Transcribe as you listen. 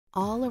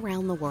All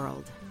around the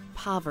world,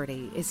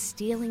 poverty is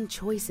stealing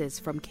choices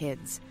from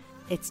kids.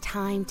 It's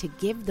time to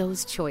give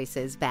those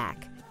choices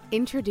back.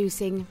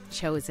 Introducing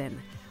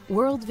Chosen,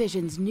 World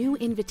Vision's new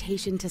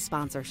invitation to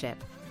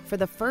sponsorship. For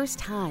the first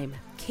time,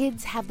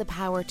 kids have the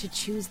power to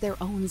choose their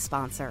own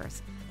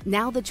sponsors.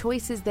 Now the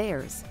choice is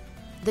theirs.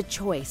 The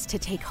choice to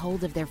take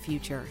hold of their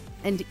future,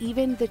 and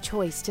even the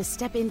choice to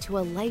step into a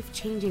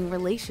life-changing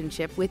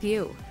relationship with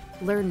you.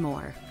 Learn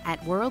more at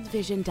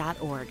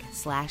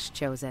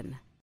worldvision.org/chosen.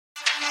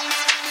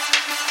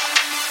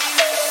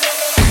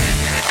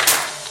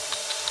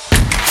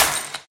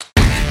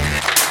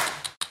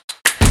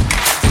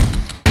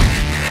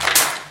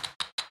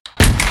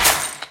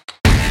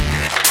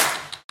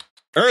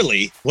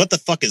 Early? What the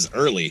fuck is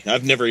early?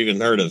 I've never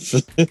even heard of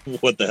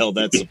what the hell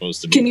that's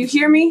supposed to be. Can you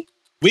hear me?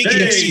 We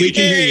can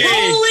hear you.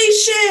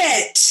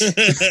 Holy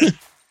shit!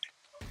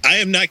 I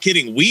am not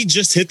kidding. We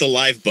just hit the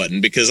live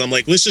button because I'm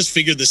like, let's just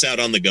figure this out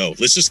on the go.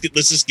 Let's just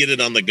get it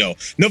on the go.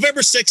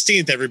 November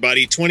 16th,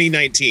 everybody,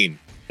 2019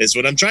 is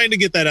what I'm trying to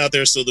get that out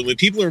there so that when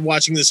people are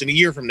watching this in a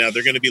year from now,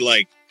 they're going to be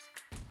like,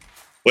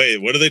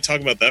 wait, what are they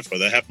talking about that for?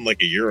 That happened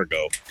like a year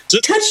ago. So,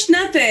 touch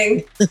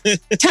nothing.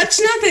 Touch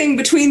nothing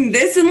between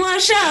this and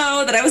last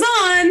show that I was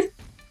on.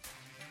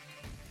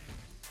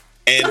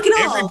 And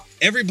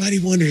everybody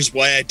wonders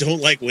why I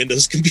don't like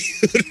Windows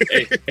computers.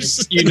 Hey,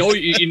 you know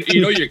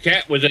your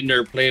cat was in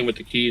there playing with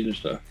the keys and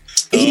stuff.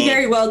 He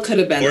very well could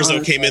have been.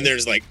 Orzo came in there and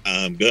was like,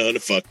 I'm gonna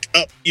fuck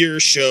up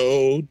your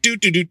show. Do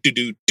do do do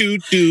do do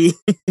do.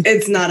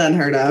 It's not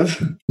unheard of.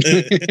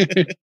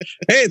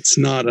 It's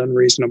not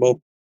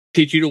unreasonable.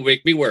 Teach you to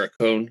make me wear a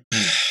cone.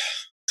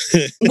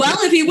 Well,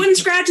 if he wouldn't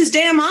scratch his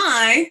damn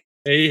eye.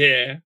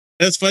 Yeah.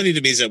 That's funny to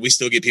me is that we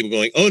still get people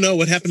going, oh no,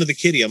 what happened to the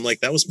kitty? I'm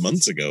like, that was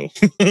months ago.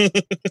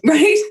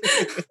 Right?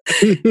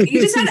 He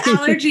just had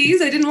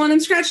allergies. I didn't want him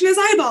scratching his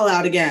eyeball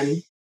out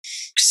again.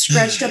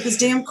 Scratched up his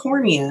damn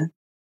cornea.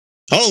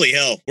 Holy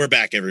hell. We're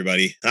back,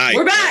 everybody. Hi.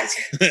 We're back.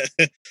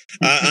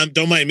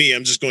 Don't mind me.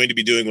 I'm just going to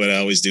be doing what I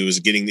always do is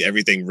getting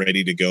everything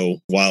ready to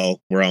go while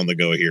we're on the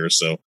go here.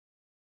 So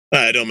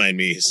don't mind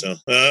me. So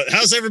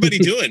how's everybody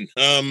doing?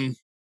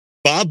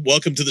 Bob,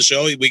 welcome to the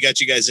show. We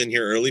got you guys in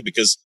here early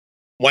because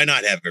why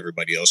not have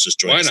everybody else just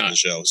join us on the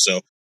show?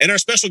 So, and our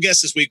special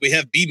guest this week, we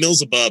have B.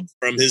 Mills Above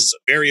from his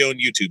very own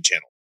YouTube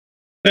channel.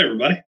 Hey,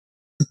 everybody.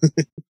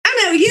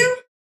 I know you.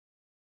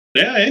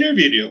 Yeah, I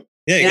interviewed you.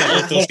 Yeah, you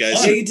got both those guys.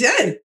 Oh, you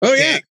did. Oh,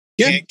 yeah.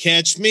 Can't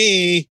catch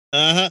me.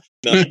 No.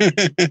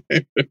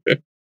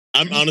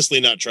 I'm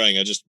honestly not trying.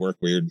 I just work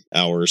weird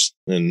hours.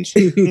 And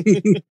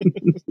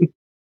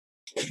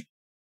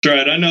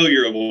Right, I know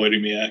you're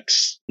avoiding me,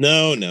 X.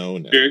 No.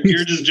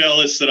 You're just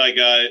jealous that I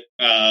got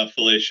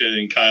Felicia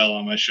and Kyle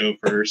on my show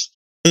first.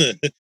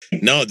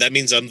 No, that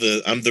means I'm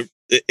the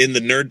in the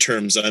nerd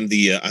terms, I'm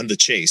the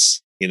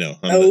chase. You know.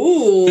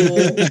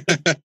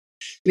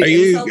 Are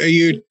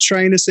you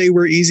trying to say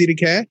we're easy to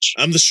catch?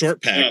 I'm the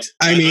short packed.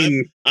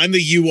 Yeah. I'm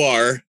the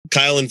UR.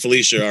 Kyle and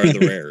Felicia are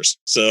the rares.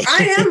 So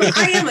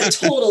I am a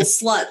total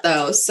slut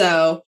though.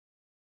 So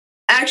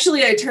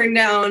actually, I turned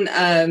down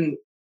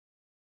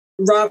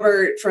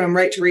Robert from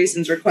Right to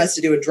Reason's request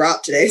to do a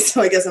drop today,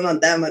 so I guess I'm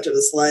not that much of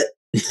a slut.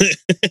 He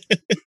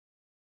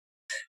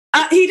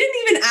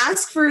didn't even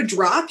ask for a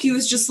drop. He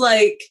was just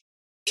like,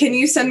 can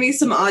you send me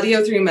some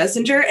audio through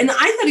Messenger? And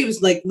I thought he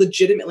was like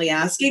legitimately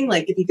asking,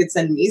 like, if he could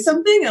send me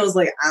something. I was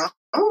like, I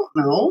don't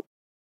know.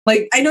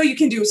 Like, I know you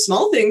can do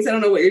small things. I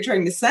don't know what you're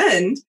trying to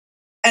send.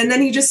 And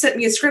then he just sent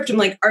me a script. I'm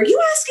like, are you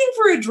asking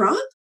for a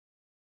drop?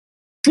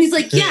 He's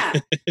like, yeah.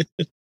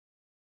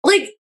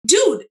 Like,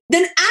 dude,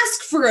 then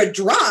ask for a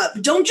drop.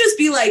 Don't just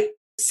be like,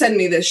 send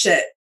me this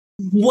shit.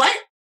 What?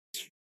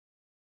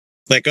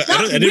 Like,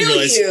 I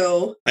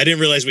didn't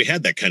realize we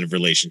had that kind of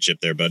relationship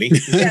there, buddy.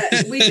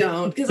 Yeah, we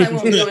don't, because I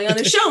won't be going on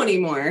the show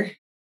anymore.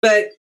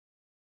 But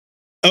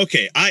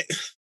okay, I've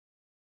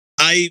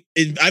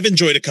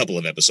enjoyed a couple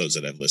of episodes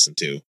that I've listened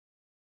to,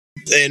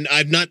 and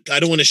I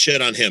don't want to shit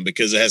on him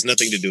because it has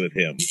nothing to do with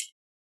him.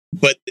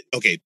 But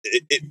okay,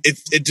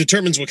 it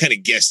determines what kind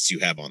of guests you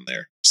have on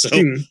there. So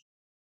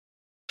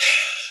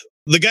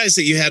the guys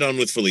that you had on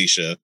with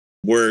Felicia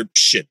were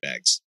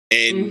shitbags.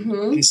 And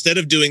instead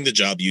of doing the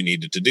job you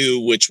needed to do,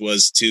 which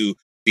was to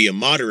be a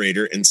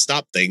moderator and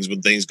stop things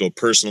when things go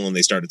personal and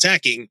they start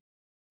attacking,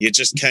 you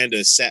just kind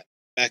of sat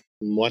back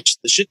and watched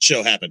the shit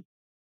show happen.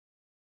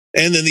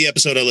 And then the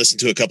episode I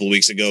listened to a couple of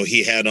weeks ago,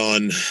 he had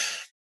on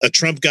a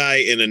Trump guy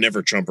and a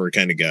never Trumper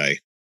kind of guy.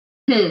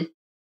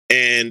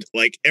 And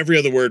like every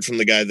other word from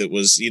the guy that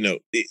was,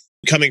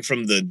 coming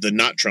from the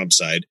not Trump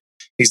side,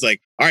 he's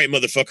like, all right,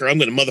 motherfucker, I'm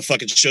going to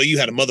motherfucking show you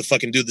how to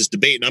motherfucking do this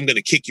debate, and I'm going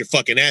to kick your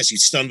fucking ass, you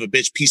son of a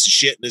bitch, piece of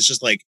shit. And it's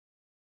just like,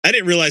 I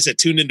didn't realize I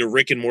tuned into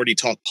Rick and Morty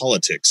talk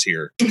politics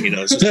here.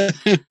 It's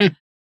just... the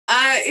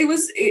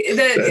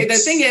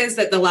thing is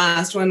that the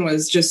last one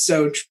was just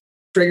so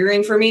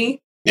triggering for me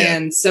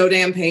and so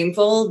damn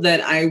painful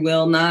that I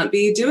will not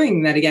be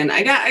doing that again.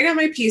 I got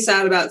my piece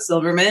out about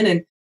Silverman,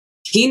 and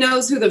he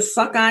knows who the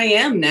fuck I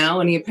am now,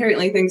 and he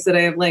apparently thinks that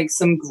I have like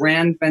some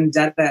grand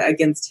vendetta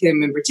against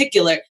him in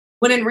particular,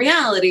 when in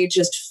reality,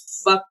 just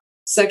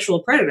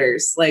sexual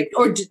predators, like,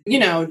 or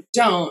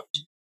don't.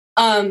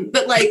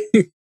 But like,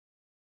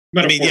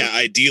 I mean, yeah,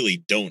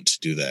 ideally don't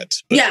do that.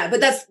 But. Yeah, but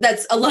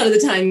that's a lot of the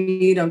time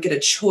you don't get a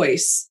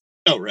choice.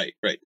 Oh, right.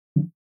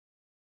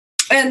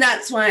 And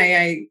that's why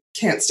I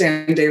can't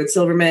stand David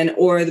Silverman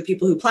or the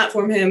people who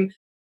platform him,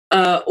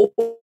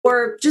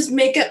 or just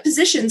make up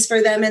positions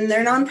for them in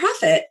their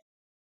nonprofit.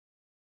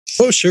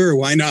 Oh, sure.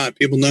 Why not?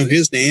 People know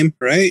his name,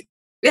 right?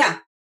 Yeah.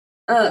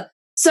 But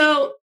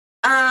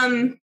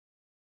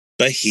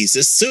he's a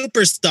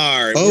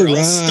superstar. Oh, We're all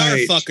right. star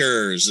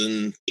fuckers,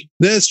 and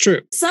that's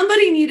true.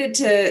 Somebody needed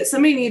to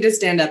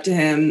stand up to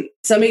him.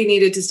 Somebody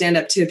needed to stand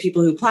up to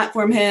people who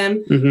platform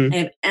him. Mm-hmm. I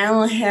have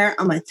animal hair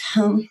on my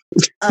tongue.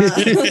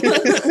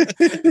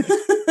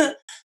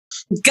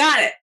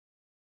 Got it.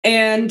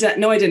 And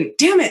no, I didn't.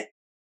 Damn it.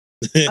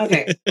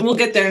 Okay, we'll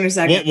get there in a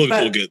second.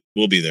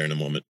 We'll be there in a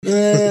moment.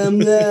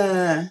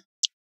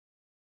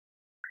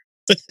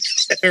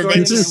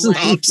 Everybody just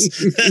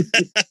stops.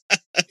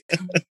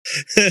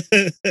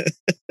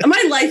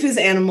 My life is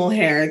animal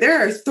hair.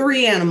 There are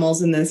 3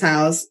 animals in this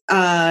house,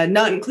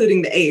 not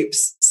including the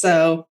apes.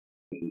 So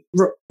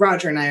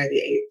Roger and I are the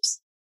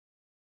apes.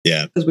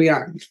 Yeah, because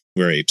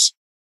we're apes.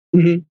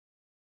 Mm-hmm.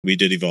 We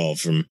did evolve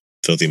from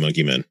filthy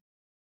monkey men.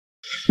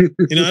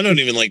 I don't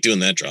even like doing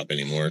that drop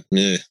anymore.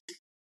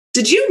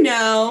 Did you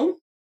know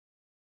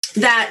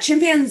that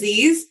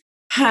chimpanzees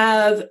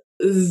have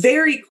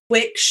very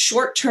quick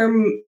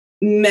short-term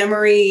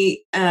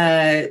memory,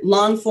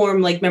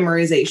 long-form like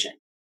memorization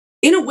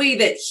in a way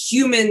that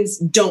humans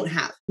don't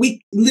have?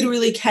 We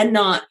literally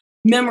cannot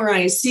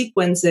memorize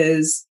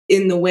sequences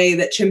in the way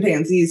that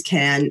chimpanzees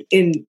can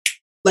in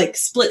like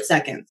split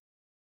seconds.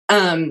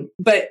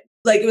 But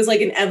like it was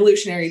like an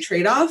evolutionary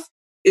trade-off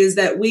is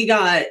that we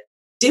got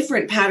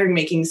different pattern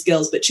making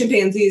skills, but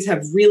chimpanzees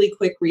have really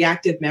quick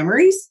reactive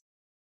memories.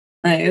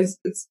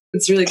 It's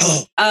really cool.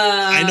 Oh,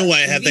 I know why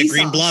I have that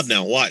green blob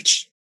now.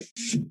 Watch.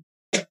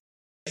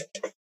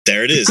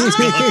 There it is. It's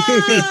gone.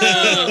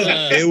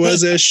 It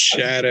was a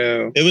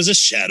shadow. It was a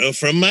shadow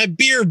from my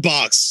beer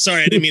box.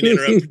 Sorry, I didn't mean to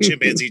interrupt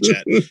chimpanzee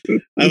chat.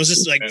 I was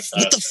just like,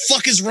 what the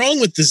fuck is wrong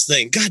with this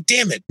thing? God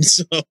damn it.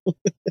 So, all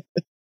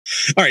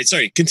right,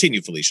 sorry.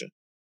 Continue, Felicia.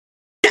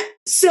 Yeah.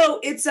 So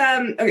it's,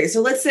 okay.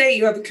 So let's say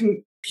you have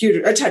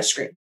a touch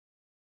screen.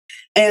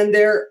 And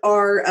there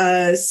are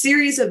a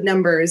series of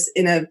numbers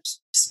in a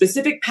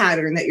specific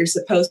pattern that you're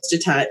supposed to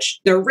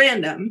touch. They're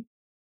random.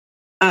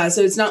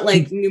 So it's not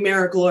like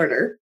numerical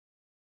order.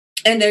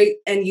 And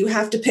you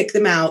have to pick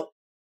them out.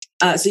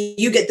 So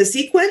you get the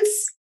sequence.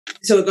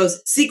 So it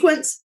goes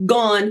sequence,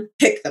 gone,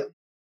 pick them.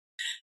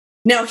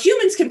 Now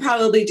humans can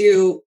probably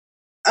do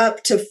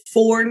up to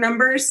 4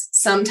 numbers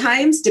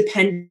sometimes,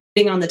 depending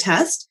on the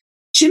test.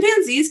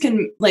 Chimpanzees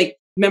can like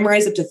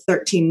memorize up to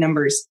 13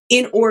 numbers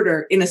in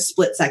order in a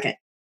split second.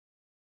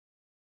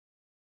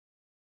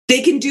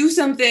 They can do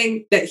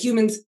something that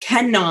humans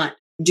cannot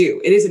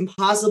do. It is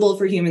impossible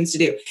for humans to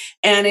do.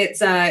 And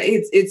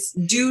it's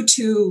due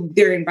to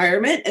their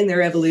environment and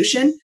their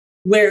evolution,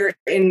 where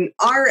in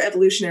our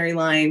evolutionary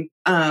line,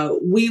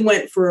 we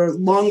went for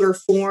longer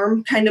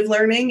form kind of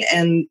learning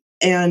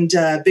and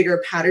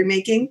bigger pattern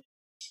making,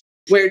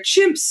 where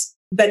chimps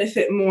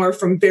benefit more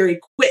from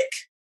very quick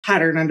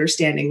pattern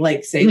understanding,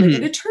 like say like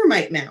in a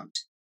termite mound,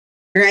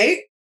 right?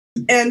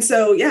 And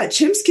so, yeah,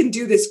 chimps can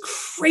do this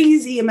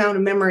crazy amount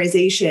of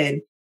memorization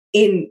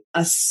in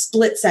a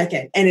split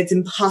second, and it's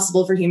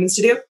impossible for humans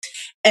to do.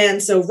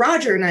 And so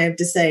Roger and I have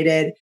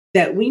decided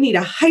that we need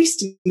a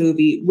heist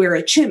movie where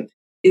a chimp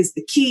is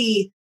the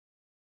key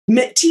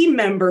team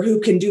member who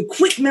can do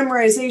quick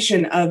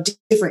memorization of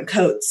different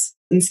codes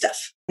and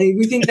stuff. Like,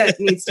 we think that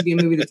needs to be a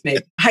movie that's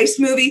made. Heist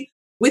movie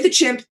with a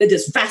chimp that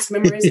does fast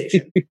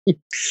memorization.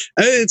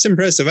 It's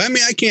impressive. I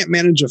mean, I can't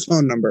manage a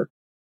phone number.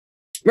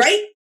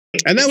 Right?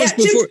 And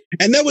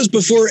that was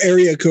before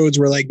area codes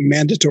were like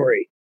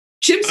mandatory.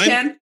 Chimps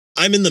can.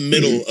 I'm in the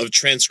middle of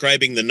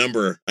transcribing the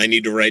number I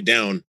need to write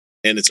down,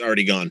 and it's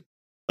already gone.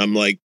 I'm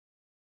like,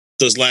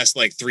 those last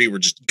like 3 were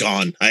just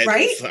gone.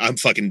 I'm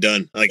fucking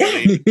done. Like, No,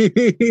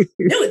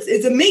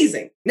 it's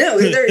amazing. No,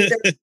 they're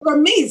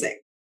amazing.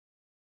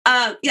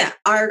 Yeah,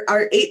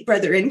 our 8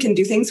 brethren can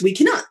do things we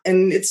cannot,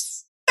 and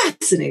it's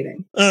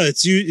fascinating.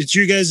 It's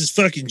you guys'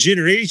 fucking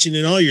generation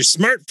and all your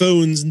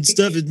smartphones and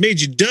stuff. It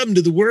made you dumb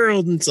to the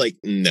world, and it's like,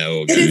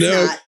 no, it is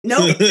not.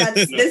 No,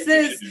 this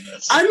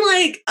is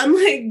unlike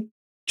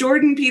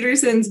Jordan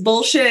Peterson's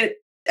bullshit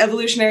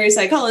evolutionary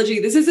psychology.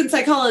 This isn't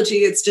psychology.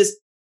 It's just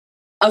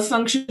a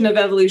function of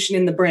evolution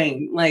in the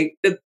brain. Like,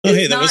 that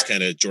was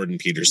kind of Jordan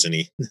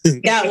Peterson-y.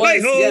 Yeah, it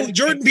was. Hi-ho,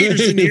 Jordan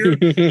Peterson here.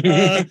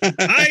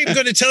 I'm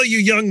going to tell you,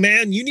 young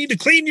man, you need to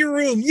clean your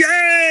room.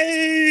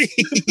 Yay!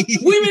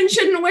 Women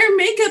shouldn't wear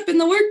makeup in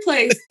the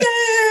workplace.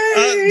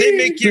 Yay! They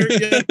make your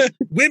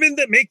women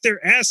that make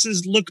their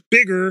asses look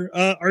bigger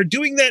are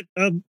doing that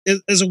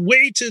as a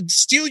way to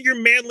steal your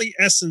manly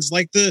essence,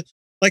 like the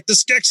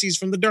Skeksis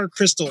from the Dark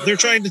Crystal. They're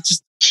trying to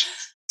just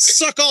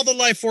suck all the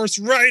life force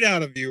right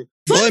out of you.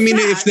 Well, I mean,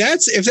 if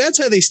that's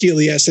how they steal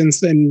the essence,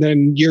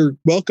 then you're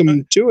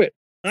welcome to it.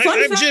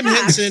 I'm Jim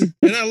Henson,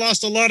 and I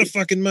lost a lot of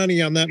fucking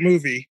money on that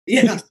movie.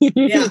 Yeah.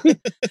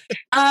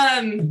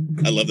 I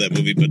love that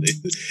movie, but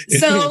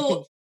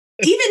so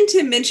even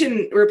Tim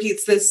Minchin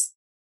repeats this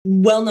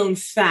well-known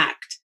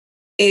fact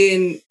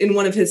in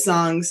one of his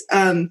songs,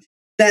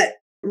 that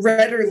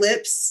redder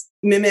lips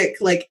mimic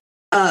like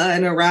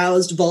an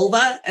aroused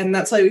vulva, and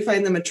that's why we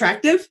find them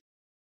attractive.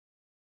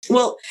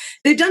 Well,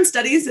 they've done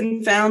studies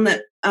and found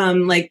that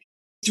like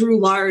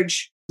through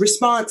large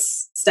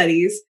response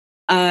studies,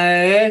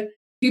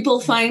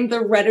 people find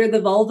the redder the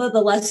vulva,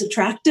 the less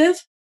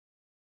attractive.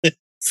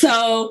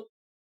 So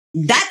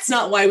that's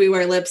not why we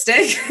wear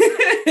lipstick.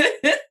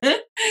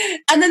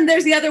 And then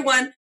there's the other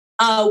one,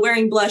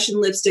 wearing blush and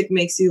lipstick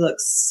makes you look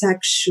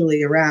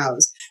sexually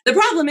aroused. The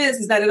problem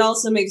is that it can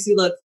also make you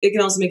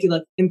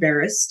look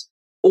embarrassed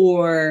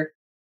or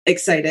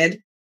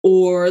excited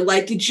or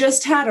like you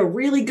just had a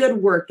really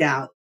good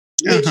workout.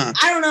 Which I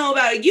don't know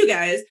about you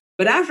guys,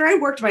 but after I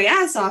worked my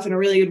ass off in a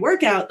really good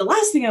workout, the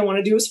last thing I want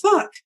to do is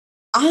fuck.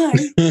 I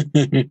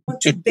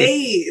want to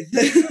bathe.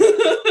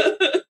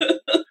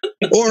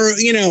 Or,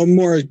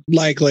 more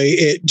likely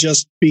it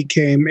just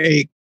became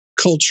a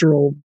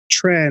cultural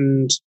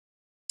trend.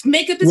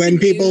 Makeup is when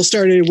people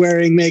started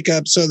wearing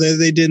makeup so that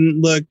they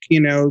didn't look,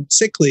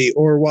 sickly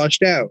or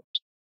washed out.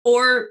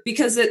 Or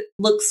because it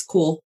looks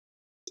cool.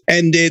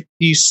 And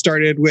you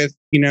started with,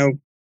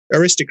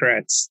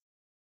 aristocrats.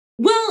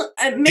 Well,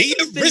 the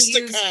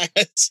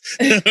aristocrats.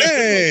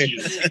 Hey.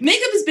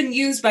 Makeup has been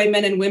used by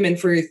men and women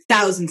for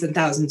thousands and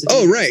thousands of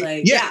years. Oh, right.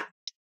 Like,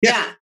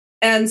 yeah.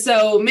 And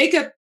so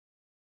makeup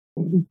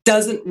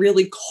doesn't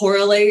really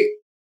correlate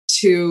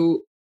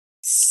to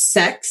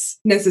sex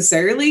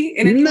necessarily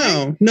in any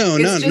way. No,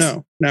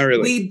 not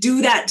really. We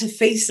do that to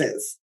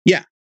faces.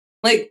 Yeah.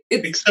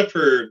 Except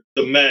for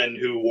the men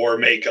who wore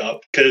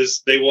makeup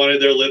because they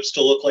wanted their lips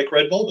to look like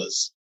red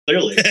vulvas.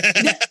 Clearly.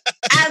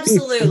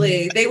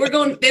 Absolutely. They were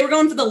going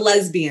for the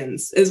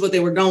lesbians is what they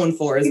were going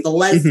for, is the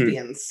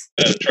lesbians.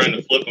 Trying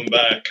to flip them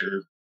back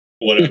or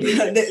whatever.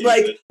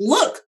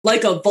 Look,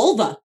 like a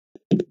vulva.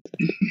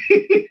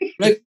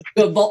 like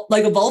a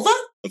vulva?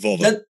 A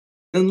vulva.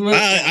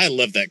 I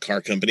love that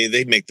car company.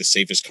 They make the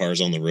safest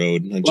cars on the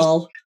road.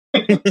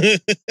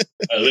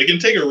 They can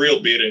take a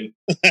real beating.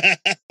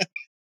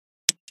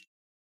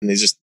 And they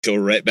just go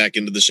right back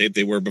into the shape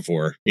they were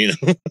before,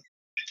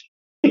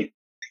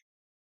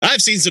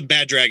 I've seen some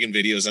Bad Dragon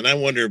videos, and I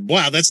wonder,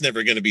 wow, that's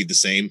never going to be the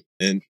same.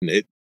 And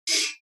it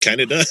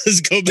kind of does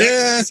go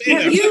back.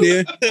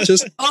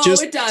 Just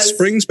it does.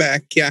 Springs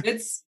back. Yeah,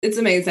 it's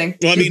amazing.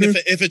 Well, I mean,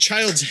 if a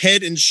child's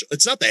head and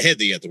it's not the head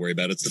that you have to worry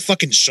about; it's the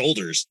fucking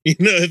shoulders.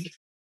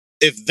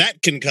 If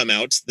that can come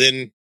out,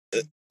 then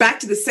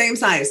back to the same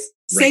size.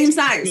 Same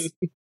size.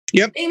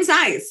 Yep. Same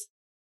size.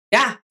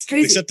 Yeah, it's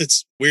crazy. Except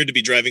it's weird to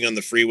be driving on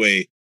the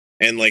freeway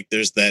and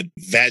there's that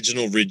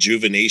vaginal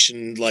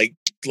rejuvenation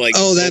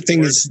that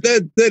thing is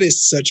that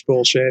is such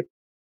bullshit.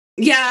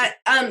 Yeah.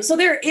 So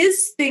there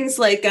is things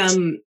like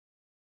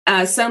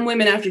some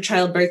women after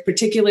childbirth,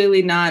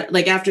 particularly not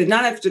after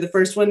the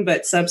first one,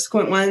 but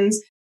subsequent ones,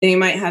 they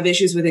might have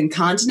issues with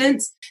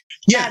incontinence.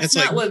 Yeah, that's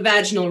not what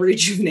vaginal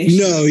rejuvenation.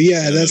 No,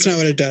 yeah, that's not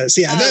what it does.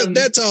 Yeah,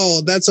 that's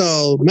all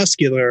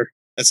muscular.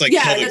 That's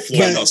pelvic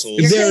floor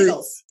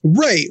muscles.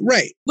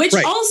 Right. Which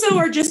also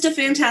are just a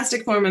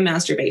fantastic form of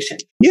masturbation.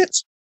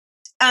 Yes.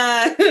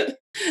 You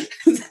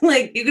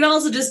can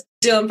also just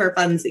do them for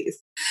funsies.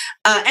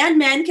 And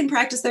men can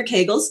practice their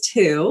Kegels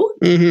too.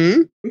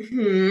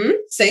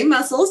 Same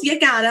muscles. You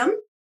got them.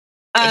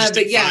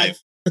 But yeah.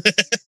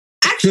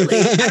 Actually,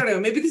 I don't know.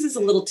 Maybe this is a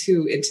little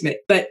too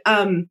intimate, but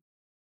I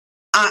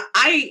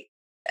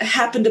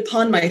happened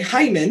upon my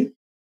hymen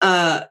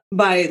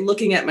by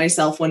looking at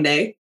myself one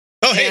day.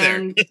 Oh, hey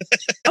there.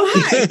 Oh,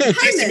 hi.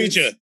 Nice to meet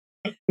you.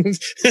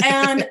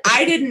 And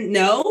I didn't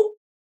know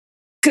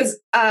because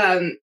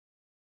I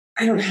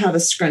don't have a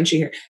scrunchie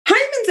here.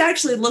 Hymens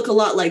actually look a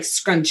lot like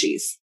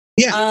scrunchies.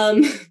 Yeah.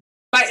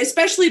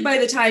 Especially by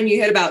the time you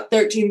hit about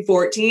 13,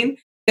 14.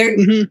 They're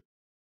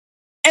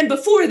and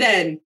before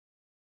then,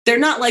 they're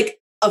not like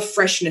a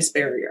freshness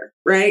barrier,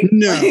 right?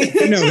 No,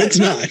 it's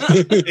not.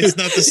 It's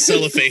not the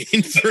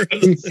cellophane for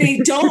They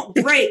don't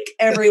break,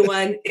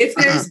 everyone. If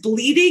there's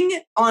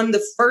bleeding on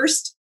the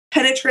first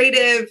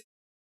penetration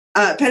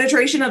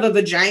of a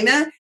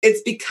vagina,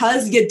 it's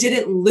because you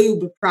didn't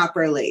lube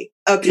properly.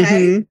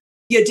 Okay.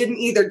 You didn't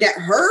either get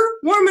her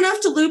warm enough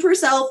to lube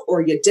herself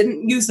or you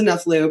didn't use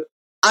enough lube.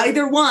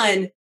 Either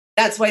one,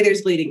 that's why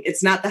there's bleeding.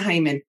 It's not the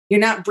hymen. You're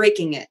not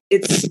breaking it.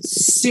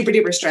 It's super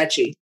duper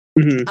stretchy.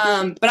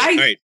 All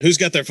right, who's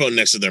got their phone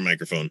next to their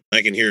microphone?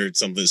 I can hear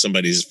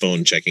somebody's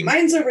phone checking.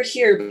 Mine's over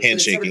here.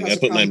 Handshaking. I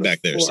put mine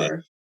back there. So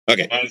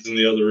okay, mine's in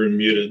the other room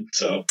muted.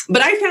 So,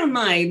 but I found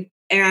mine,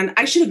 and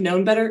I should have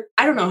known better.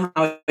 I don't know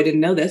how I didn't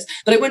know this,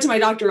 but I went to my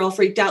doctor all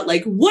freaked out,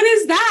 like, "What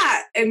is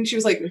that?" And she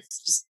was like,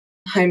 "It's just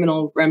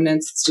hymenal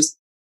remnants. It's just."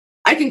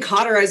 I can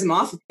cauterize them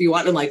off if you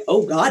want. I'm like,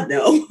 oh God,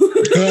 no.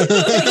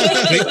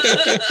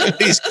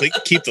 Please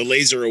keep the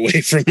laser away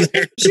from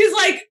there. She's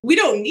like, we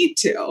don't need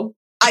to.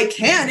 I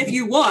can if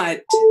you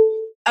want.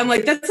 I'm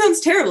like, that sounds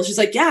terrible. She's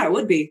like, yeah, it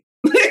would be.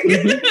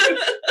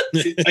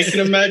 I can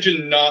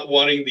imagine not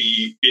wanting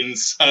the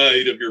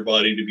inside of your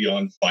body to be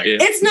on fire.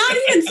 It's not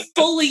even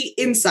fully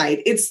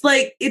inside. It's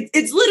like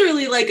it's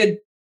literally like a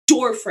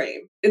door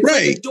frame. It's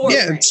right. like a door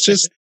frame. It's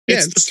just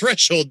it's the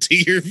threshold to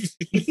your.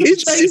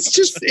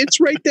 It's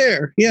right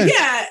there. Yeah.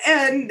 Yeah,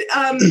 and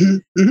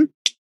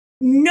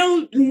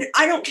no,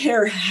 I don't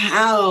care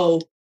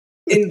how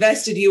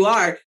invested you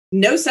are.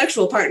 No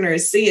sexual partner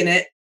is seeing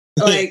it.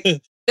 Like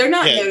they're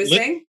not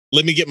noticing.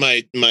 Let me get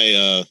my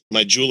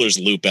jeweler's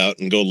loop out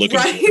and go look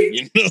at it.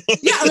 You know?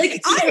 Yeah, like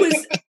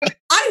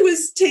I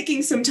was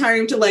taking some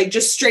time to like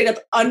just straight up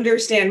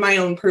understand my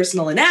own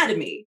personal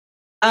anatomy.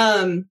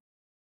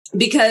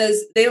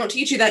 Because they don't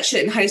teach you that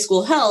shit in high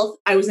school health.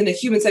 I was in a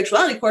human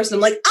sexuality course and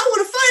I'm like, I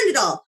want to find it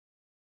all.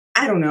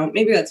 I don't know.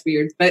 Maybe that's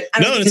weird, but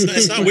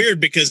it's not weird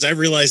because I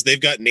realized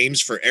they've got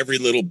names for every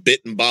little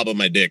bit and bob of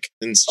my dick.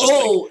 And it's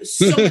just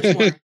so much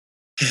more.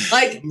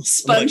 Like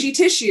spongy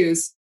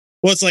tissues.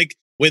 Well, it's like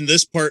when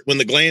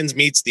the glands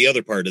meets the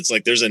other part, it's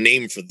like there's a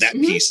name for that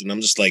piece, and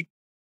I'm just like,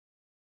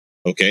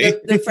 okay,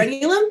 the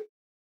frenulum.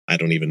 I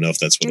don't even know if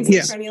that's what it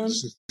is.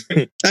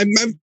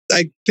 Frenulum?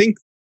 I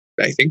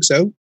think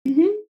so.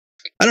 Mm-hmm.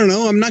 I don't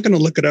know. I'm not going to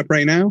look it up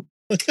right now.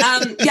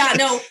 Yeah,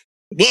 no.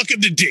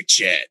 Welcome to Dick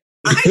Chat.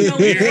 I know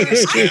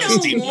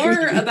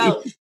more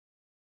about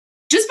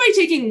just by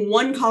taking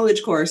one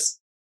college course.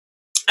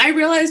 I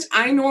realized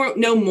I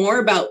know more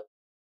about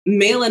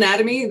male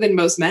anatomy than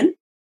most men.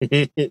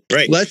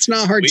 Right. That's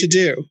not hard to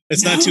do.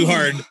 It's not too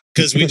hard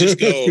because we just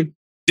go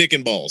dick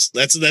and balls.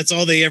 That's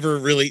all they ever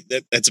really.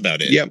 That's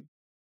about it. Yep.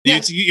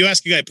 You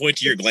ask a guy, point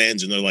to your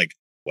glands, and they're like,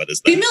 "What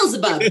is that?"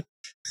 Beelzebub.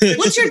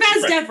 What's your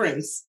vas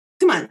deferens?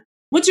 Come on.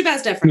 What's your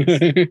vas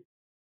deferens?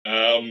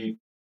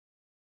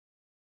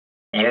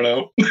 I don't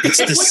know. It's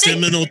the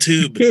seminal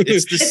tube.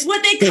 It's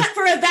what they cut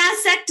for a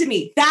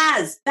vasectomy.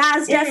 Vas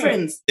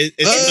deferens.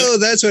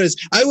 That's what it is.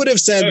 I would have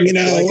said,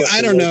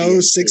 I don't know,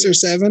 6 or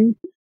 7.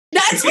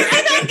 That's what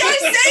I thought guys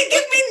say.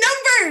 Give me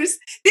numbers.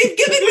 They've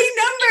given me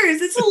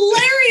numbers. It's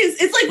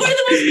hilarious. It's like one of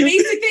the most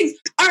basic things.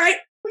 All right.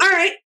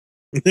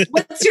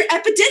 What's your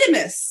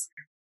epididymis?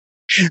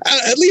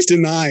 At least a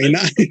 9.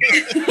 I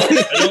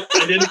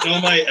didn't know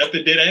my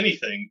epi did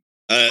anything.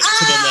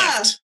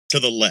 To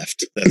the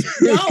left.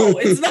 No,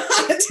 it's not.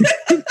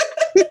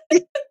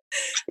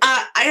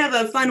 I have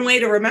a fun way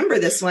to remember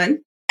this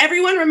one.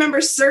 Everyone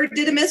remembers Sir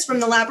Didymus from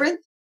the Labyrinth?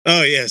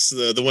 Oh yes,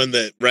 the one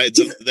that rides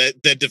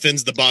that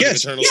defends the bog of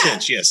eternal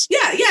stench. Yes.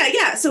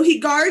 Yeah. So he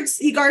guards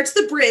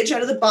the bridge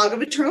out of the bog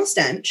of eternal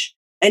stench,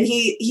 and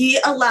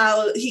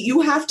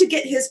you have to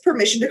get his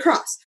permission to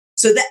cross.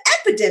 So the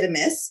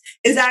epididymis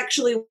is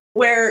actually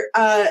where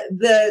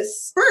the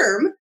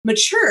sperm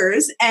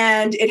matures,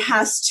 and it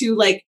has to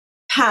like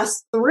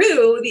pass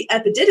through the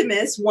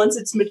epididymis once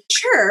it's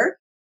mature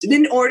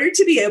in order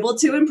to be able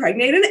to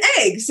impregnate an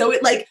egg. So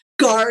it like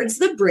guards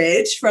the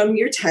bridge from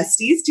your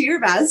testes to your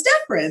vas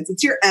deferens.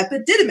 It's your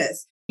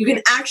epididymis. You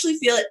can actually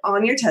feel it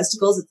on your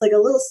testicles. It's like a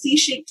little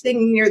C-shaped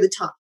thing near the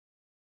top.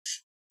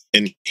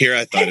 And here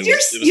I thought you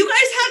guys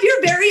have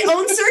your very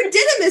own Sir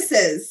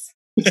Didymuses.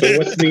 So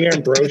what's the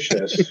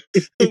Ambrosius?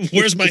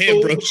 Where's my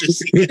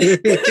Ambrosius?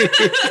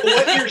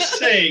 What you're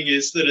saying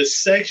is that a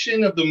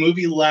section of the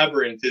movie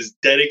Labyrinth is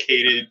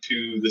dedicated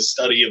to the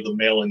study of the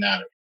male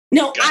anatomy.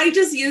 No, I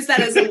just use that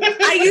as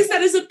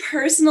a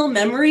personal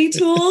memory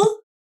tool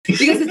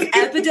because it's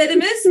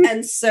epididymis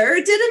and Sir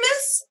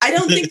Didymus. I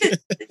don't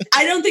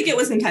think it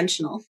was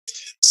intentional.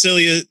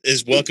 Celia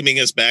is welcoming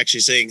us back.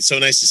 She's saying, "So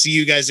nice to see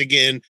you guys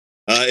again.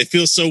 It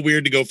feels so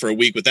weird to go for a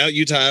week without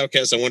Utah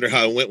Outcasts. I wonder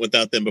how I went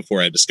without them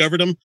before I discovered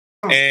them."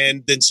 Oh.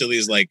 And then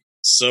Celia's like,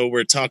 "So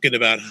we're talking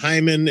about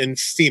hymen and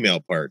female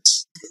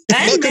parts.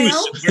 And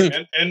male.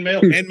 And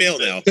male. And male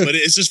now." But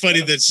it's just funny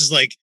that it's just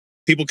like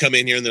people come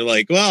in here and they're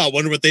like, "Well, I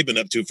wonder what they've been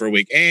up to for a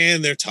week."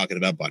 And they're talking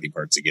about body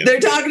parts again. They're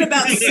talking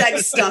about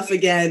sex stuff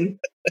again.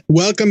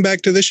 Welcome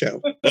back to the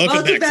show.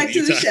 Welcome back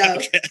to the show.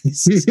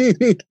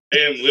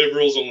 Damn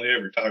liberals only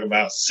ever talk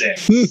about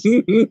sex.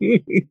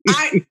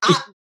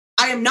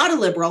 I am not a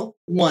liberal,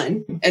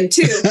 1. And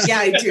 2, yeah,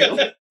 I do.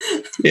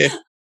 Yeah.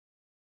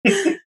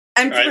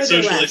 I'm right,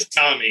 further socialist left.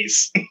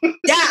 commies.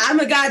 Yeah, I'm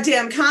a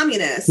goddamn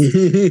communist.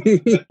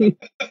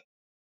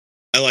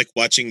 I like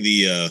watching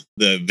the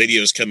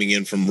videos coming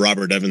in from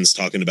Robert Evans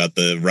talking about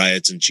the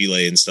riots in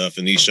Chile and stuff,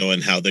 and he's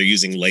showing how they're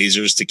using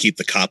lasers to keep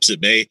the cops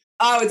at bay.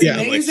 Oh, it's amazing.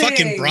 I'm like,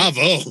 fucking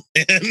bravo,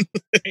 man.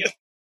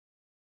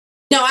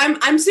 No,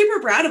 I'm super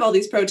proud of all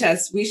these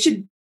protests. We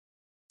should.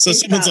 So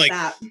someone's like,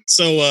 that.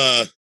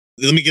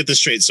 Let me get this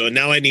straight. So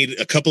now I need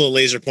a couple of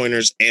laser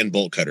pointers and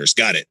bolt cutters.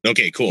 Got it.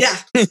 Okay, cool. Yeah.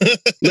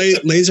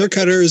 Laser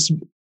cutters.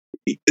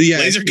 Yeah.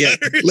 Laser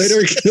cutters.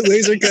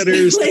 Laser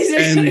cutters.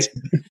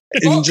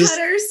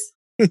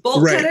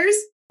 Bolt cutters,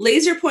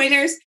 laser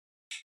pointers,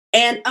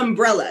 and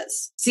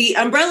umbrellas. See,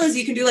 umbrellas,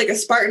 you can do like a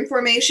Spartan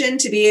formation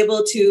to be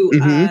able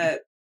to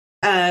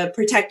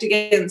protect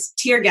against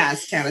tear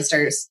gas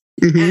canisters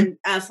and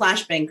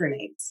flashbang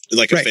grenades.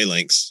 Like a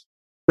phalanx.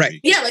 Right.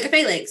 Yeah, like a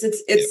phalanx.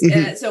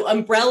 It's so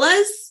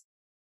umbrellas,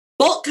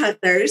 bolt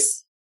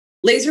cutters,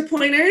 laser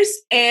pointers,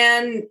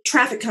 and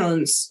traffic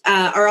cones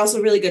are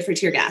also really good for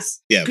tear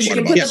gas. Yeah, because you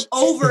water can put bottles. them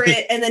over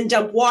it and then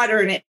dump water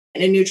in it,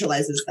 and it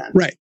neutralizes them.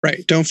 Right.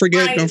 Don't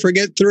forget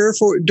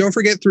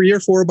 3 or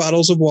 4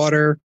 bottles of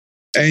water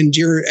and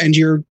your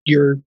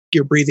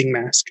breathing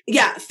mask.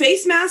 Yeah,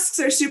 face masks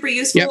are super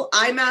useful. Yep.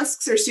 Eye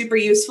masks are super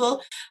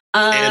useful.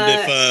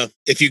 And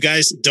if you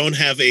guys don't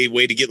have a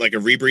way to get like a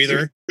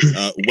rebreather,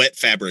 wet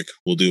fabric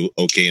will do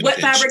okay. In wet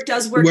a pinch. fabric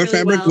does work. Wet really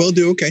fabric well. will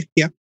do okay.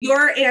 Yeah.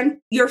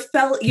 Your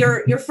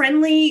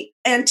friendly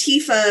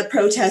Antifa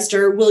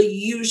protester will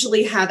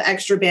usually have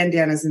extra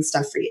bandanas and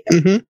stuff for you.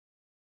 Mm-hmm.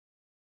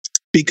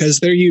 Because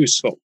they're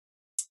useful.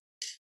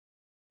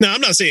 No, I'm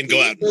not saying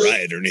go out and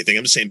riot or anything.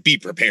 I'm just saying be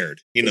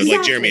prepared. You know,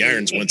 like Jeremy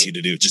Irons wants you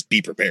to do. Just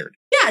be prepared.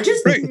 Yeah,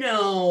 just Right.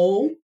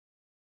 know.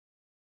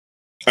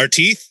 Our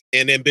teeth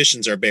and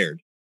ambitions are bared.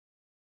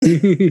 Well,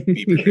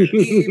 Be prepared.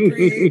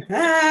 Be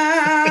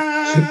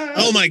prepared.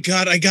 Oh my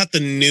God, I got the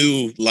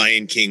new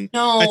Lion King.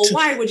 No,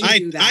 why would you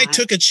do that? I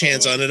took a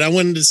chance on it. I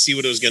wanted to see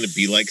what it was going to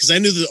be like because I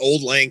knew the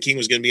old Lion King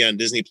was going to be on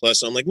Disney Plus.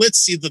 So I'm like, let's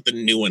see what the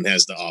new one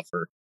has to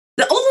offer.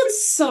 The old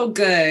one's so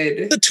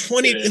good.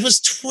 It was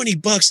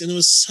 $20 and it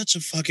was such a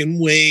fucking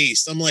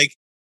waste. I'm like,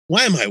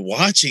 why am I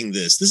watching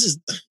this? This is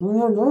That's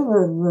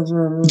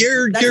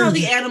how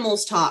the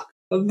animals talk.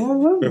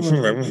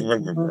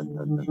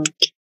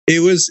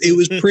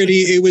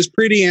 It was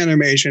pretty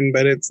animation,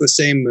 but it's the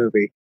same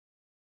movie.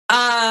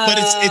 but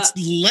it's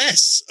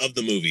less of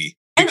the movie.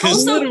 And because-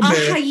 also, little a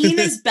bit.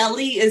 hyena's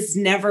belly is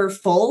never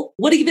full.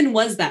 What even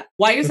was that?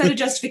 Why is that a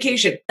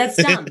justification?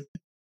 That's dumb.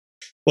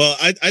 Well,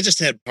 I just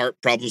had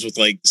problems with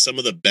like some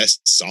of the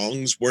best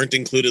songs weren't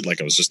included.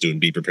 Like I was just doing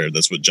Be Prepared.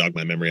 That's what jogged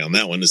my memory on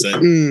that one is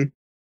that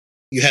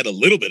you had a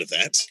little bit of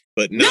that,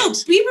 but No,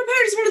 not. Be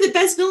Prepared is one of the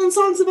best villain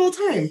songs of all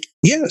time.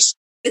 Yes,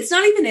 It's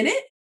not even in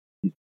it.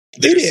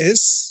 it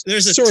is.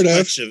 There's a sort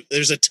touch of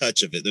there's a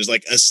touch of it. There's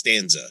like a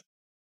stanza.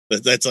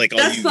 But that's like all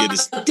That's you get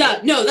is fucked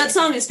up. No, that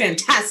song is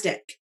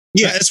fantastic.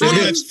 Yeah, that's one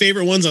of my Um,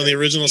 favorite ones on the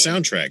original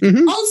soundtrack.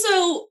 Mhm.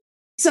 Also,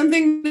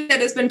 something that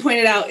has been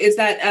pointed out is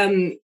that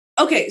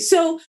okay,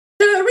 so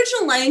the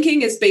original Lion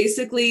King is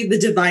basically the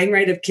divine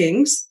right of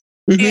kings,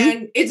 Mhm.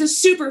 and it's a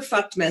super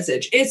fucked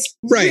message. It's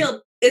Right.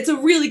 real. It's a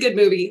really good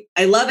movie.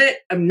 I love it.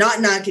 I'm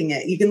not knocking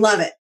it. You can love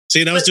it.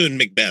 See, and I was doing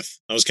Macbeth.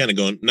 I was kind of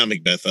going, not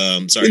Macbeth.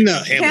 Sorry,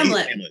 No.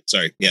 Hamlet. Hamlet.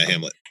 Sorry, yeah,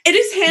 Hamlet. It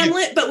is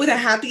Hamlet, but with a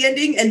happy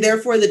ending, and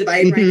therefore the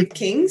divine right of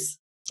kings.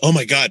 Oh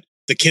my God,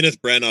 the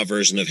Kenneth Branagh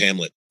version of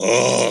Hamlet.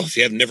 Oh, if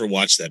you have never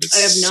watched that, it's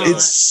I have so, not.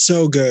 It's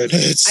so good.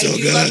 it's so I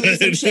do love me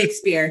some good.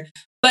 Shakespeare,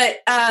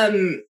 but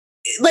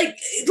like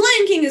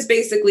Lion King is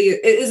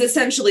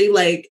essentially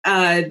like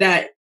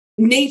that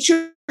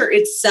nature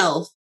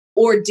itself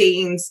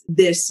ordains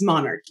this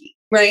monarchy,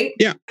 right?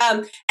 Yeah.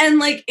 And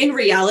like in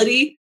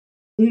reality,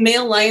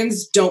 male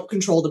lions don't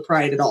control the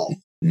pride at all.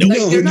 No, Like,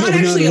 they're No, not not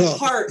actually at a all.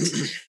 part.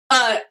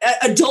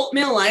 Adult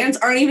male lions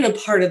aren't even a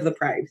part of the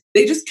pride.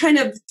 They just kind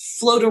of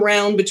float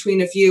around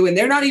between a few, and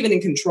they're not even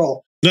in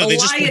control. no, the they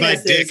just provide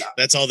lionesses dick. are-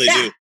 That's all they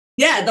Yeah. do.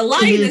 Yeah, the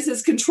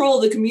lionesses control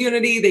the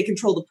community. They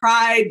control the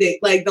pride. They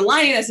like the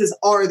lionesses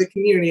are the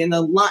community, and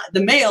the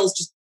males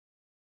just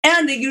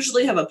and they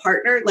usually have a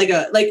partner, like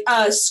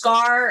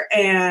Scar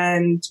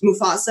and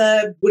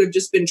Mufasa would have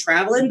just been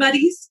traveling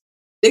buddies.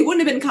 They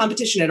wouldn't have been in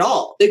competition at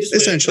all. They just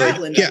would have been Essentially,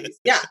 traveling yeah. buddies.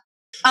 Yeah.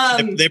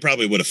 They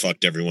probably would have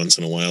fucked every once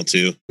in a while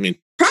too. I mean,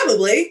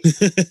 Probably.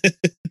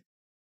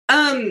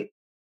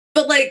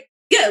 But like,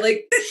 yeah,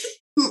 like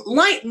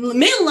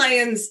male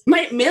lions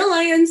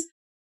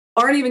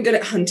aren't even good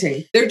at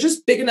hunting. They're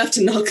just big enough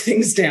to knock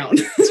things down.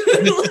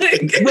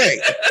 Like,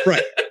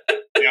 Right.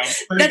 Yeah,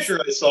 I'm pretty sure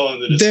I saw in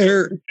the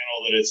They're Discovery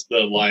Channel that it's the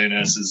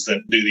lionesses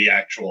that do the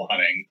actual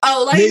hunting.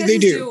 Oh, They lionesses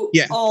do, do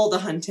yeah. all the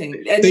hunting.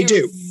 And They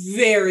they're do.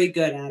 very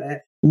good at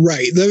it.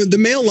 right. The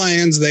male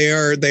lions they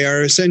are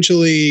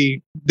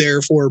essentially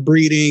there for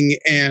breeding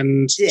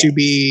and Yeah. to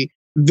be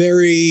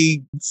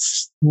very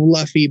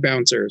fluffy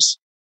bouncers.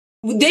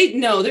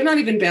 They're not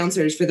even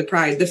bouncers for the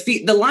pride.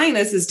 The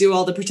lionesses do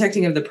all the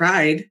protecting of the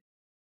pride.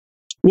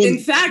 Well, In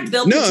fact,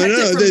 they'll no,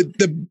 protect it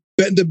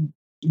from the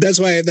that's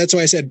why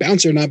I said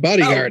bouncer, not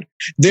bodyguard.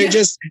 Yeah.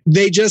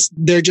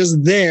 They're just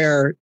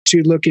there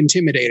to look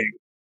intimidating.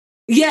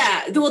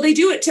 Yeah, well, they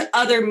do it to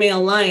other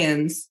male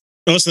lions.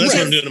 oh, so that's what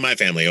Right. I'm doing to my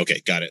family. Okay,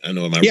 got it. I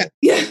know my Yeah.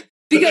 Yeah,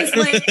 because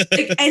like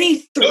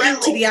any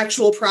threat to the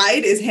actual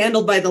pride is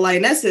handled by the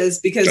lionesses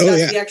because Oh,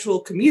 that's yeah. the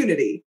actual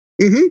community.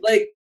 Mhm.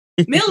 Like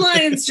male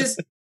lions,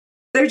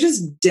 they're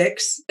just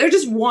dicks. They're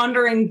just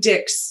wandering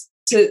dicks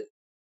to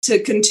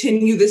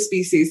continue the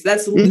species.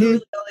 That's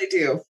literally all they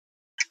do.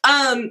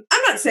 I'm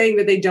not saying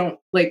that they don't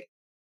like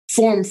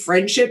form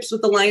friendships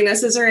with the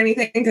lionesses or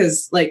anything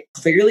because like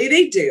clearly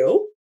they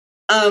do.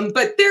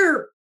 But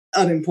they're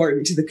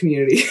unimportant to the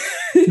community.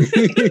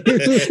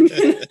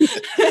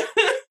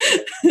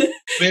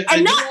 Man,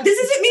 I'm not. This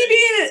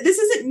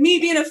isn't me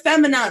being a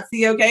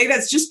feminazi. Okay,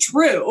 that's just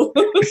true.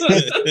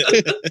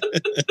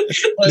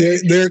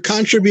 Their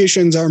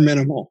contributions are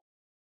minimal.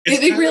 It's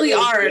They kind of really a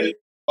are. good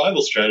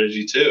Bible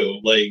strategy too,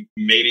 like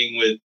mating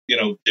with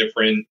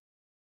different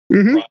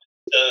Mm-hmm.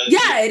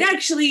 Yeah, it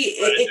actually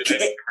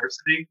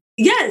diversity.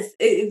 Yes,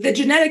 the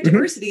genetic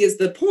diversity is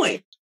the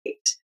point.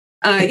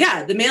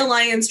 Yeah, the male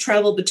lions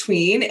travel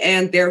between,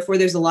 and therefore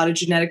there's a lot of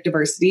genetic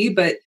diversity.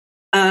 But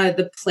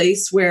the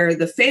place where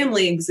the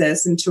family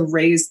exists and to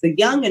raise the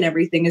young and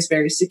everything is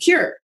very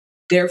secure.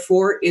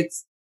 Therefore,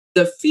 it's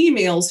the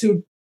females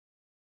who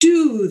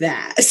do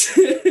that.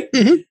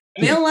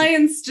 Male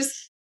lions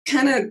just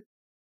kind of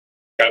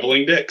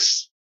traveling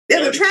dicks. Yeah,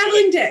 they're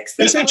traveling dicks.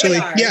 That's essentially,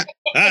 what they are.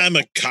 yeah. I'm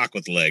a cock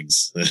with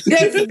legs.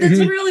 that's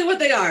really what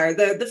they are.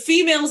 The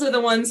females are the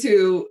ones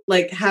who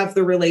like have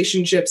the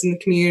relationships in the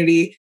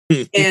community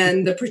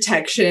and the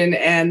protection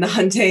and the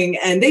hunting,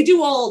 and they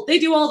do all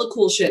the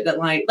cool shit that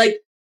lion,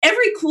 like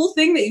every cool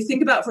thing that you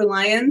think about for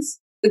lions,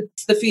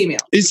 it's the female.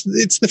 It's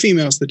the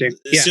females that do.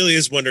 Yeah. Celia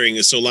is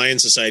wondering, so lion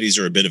societies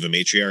are a bit of a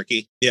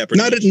matriarchy? Yeah,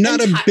 not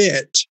a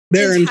bit.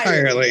 They're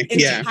entirely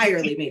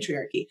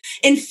matriarchy.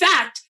 In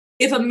fact,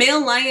 if a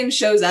male lion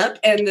shows up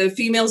and the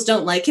females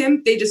don't like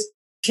him, they just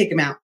kick him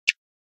out.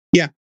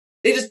 Yeah.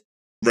 They just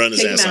run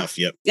his ass off.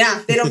 Yep.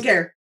 Yeah, they don't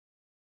care.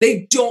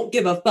 They don't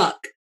give a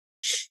fuck.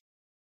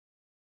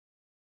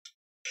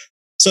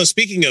 So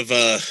speaking of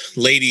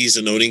ladies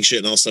and owning shit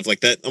and all stuff like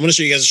that, I'm going to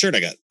show you guys a shirt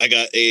I got. I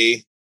got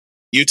a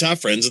Utah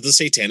Friends of the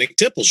Satanic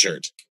Tipple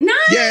shirt. Nice!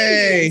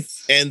 Yay!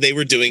 And they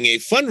were doing a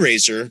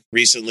fundraiser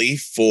recently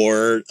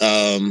for,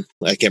 I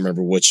can't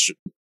remember which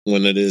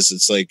one it is.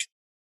 It's like,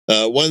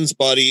 one's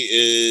body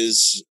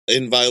is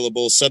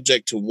inviolable,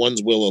 subject to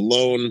one's will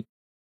alone.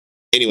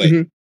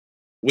 Anyway,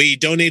 we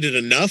donated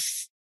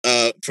enough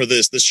for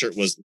this. This shirt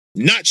was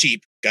not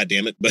cheap, God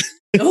damn it, but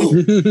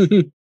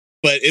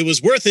but it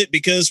was worth it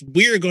because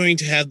we're going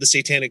to have the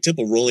Satanic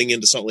Temple rolling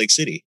into Salt Lake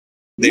City.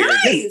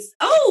 Nice!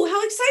 Oh,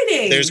 how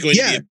exciting! There's going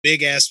to be a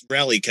big ass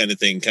rally kind of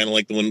thing, kind of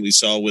like the one we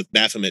saw with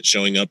Baphomet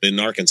showing up in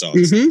Arkansas.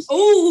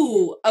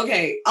 Oh,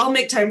 okay. I'll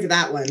make time for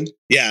that one.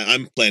 Yeah,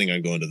 I'm planning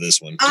on going to this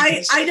one.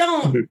 I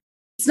don't.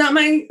 It's not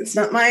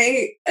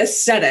my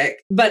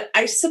aesthetic, but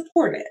I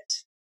support it.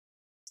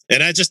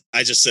 And I just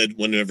said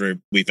whenever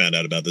we found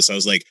out about this, I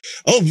was like,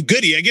 "Oh,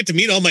 goody! I get to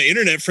meet all my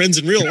internet friends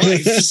in real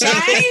life."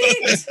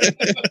 Right?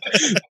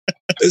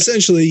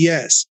 Essentially,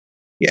 yes.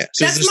 Yeah,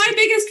 that's my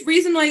biggest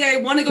reason why I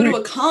want to go to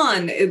a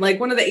con, like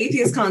one of the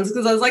atheist cons,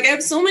 because I was like, I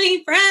have so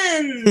many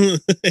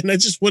friends, and I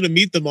just want to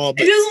meet them all.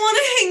 But I just want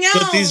to hang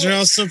out. But these are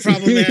all so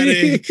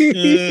problematic.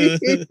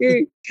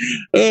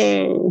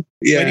 Oh,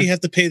 yeah. Why do you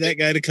have to pay that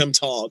guy to come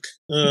talk?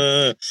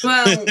 Well,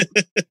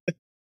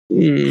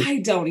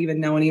 I don't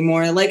even know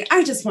anymore. Like,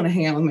 I just want to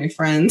hang out with my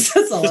friends.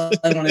 That's all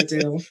I want to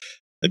do.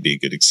 That'd be a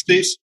good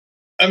excuse.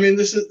 I mean,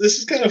 this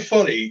is kind of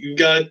funny. You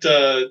got,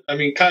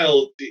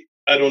 Kyle.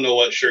 I don't know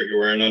what shirt you're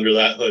wearing under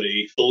that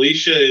hoodie.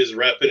 Felicia is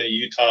repping a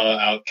Utah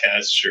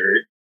Outcast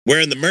shirt.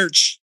 Wearing the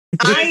merch.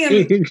 I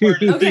am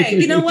okay.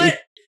 You know what?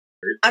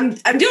 I'm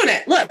doing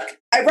it. Look,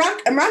 I'm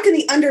rocking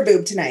the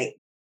underboob tonight.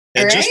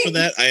 And just for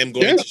that, I am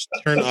going to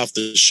turn off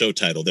the show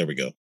title. There we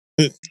go.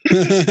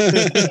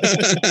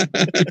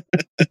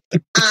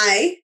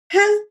 I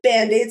have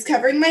Band-Aids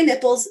covering my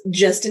nipples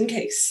just in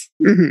case.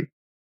 And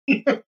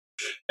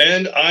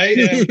I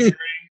am wearing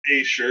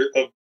a shirt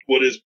of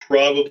what is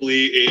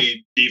probably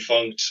a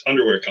defunct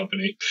underwear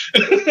company.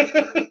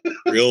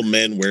 Real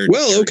men wear.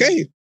 Well,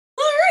 okay.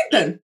 All right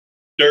then.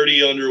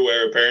 Dirty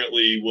Underwear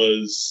apparently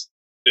was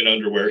an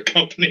underwear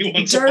company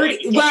once.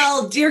 Dirty.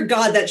 Well, dear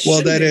God, that.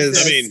 Well, that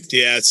is. I mean,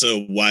 yeah.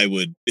 So why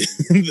would?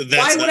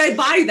 Why would I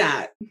buy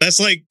that? That's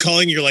like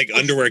calling your like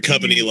underwear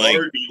company like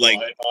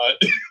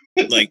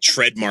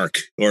Treadmark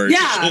or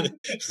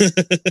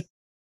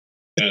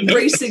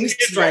Racing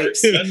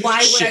Stripes.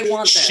 Why would I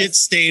want this? Shit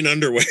stain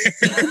underwear.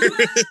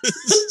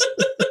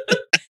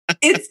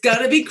 It's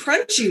gonna be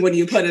crunchy when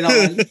you put it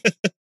on.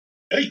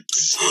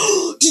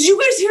 Did you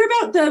guys hear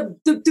about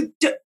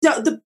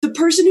the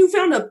person who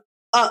found a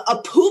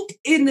poop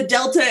in the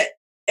Delta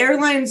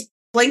Airlines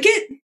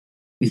blanket?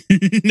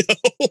 No.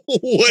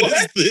 What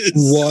is this?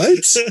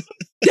 What?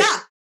 Yeah.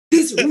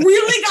 This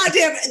really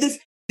goddamn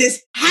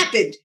this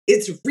happened.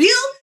 It's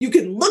real. You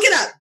can look it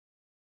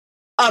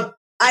up.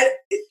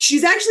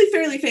 She's actually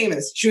fairly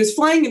famous. She was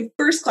flying in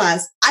first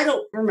class. I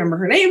don't remember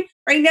her name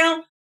right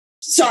now.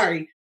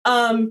 Sorry.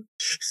 I'm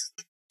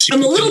a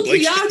little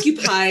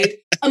preoccupied.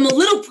 I'm a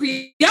little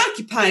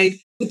preoccupied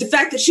with the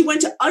fact that she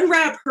went to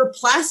unwrap her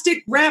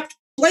plastic wrapped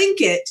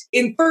blanket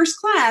in first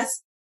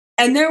class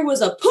and there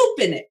was a poop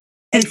in it.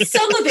 And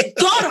some of it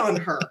got on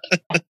her.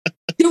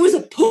 There was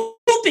a poop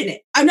in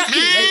it. I'm not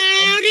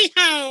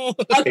kidding.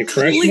 A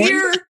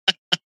clear.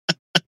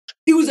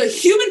 It was a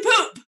human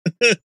poop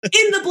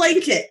in the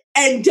blanket.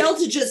 And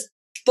Delta just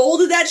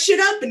folded that shit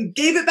up and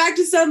gave it back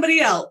to somebody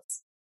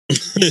else.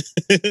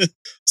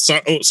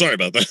 Sorry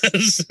about that.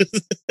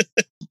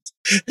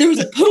 There was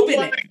a poop in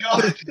it.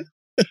 God.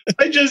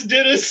 I just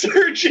did a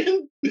search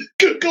in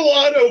Google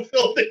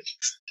autofilling.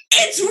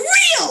 It's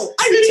real!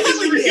 I'm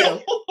telling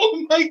you.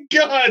 Oh my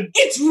God.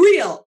 It's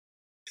real.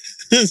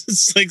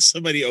 It's like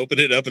somebody opened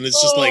it up and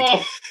it's just like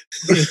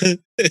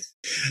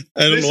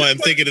I don't know why I'm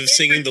thinking of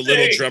singing the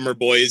little drummer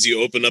boy as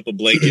you open up a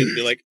blanket and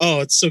be like, oh,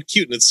 it's so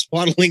cute and it's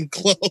swaddling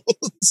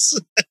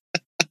clothes.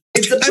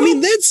 I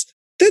mean, that's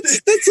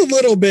a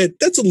little bit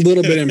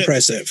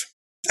impressive.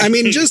 I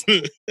mean, just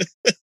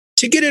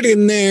to get it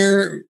in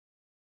there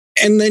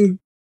and then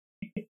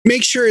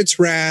make sure it's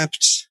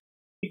wrapped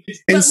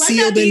and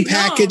sealed in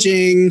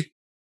packaging.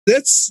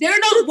 They're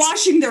not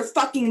washing their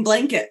fucking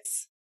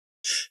blankets.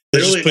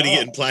 They're just putting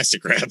it in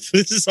plastic wrap.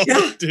 This is all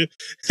they do.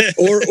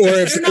 or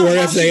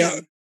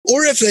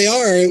if they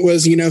are, it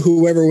was,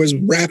 whoever was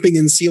wrapping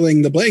and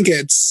sealing the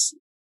blankets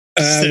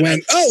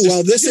went, oh,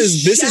 well, this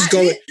is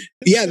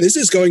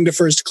going to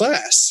first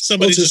class.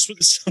 Somebody just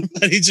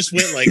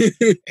went like,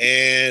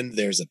 and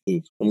there's a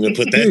poop. I'm going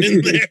to put that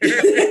in there.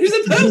 There's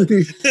a poop.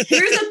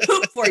 Here's a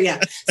poop for you.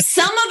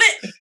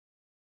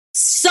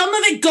 Some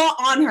of it got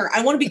on her.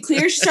 I want to be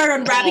clear. She started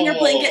unwrapping her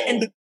blanket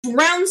and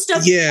brown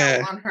stuff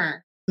fell on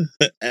her.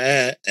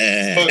 Okay,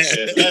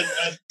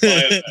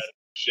 that's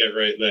shit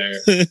right there.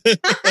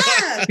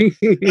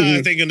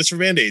 Thank goodness for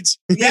Band-Aids.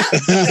 Yeah.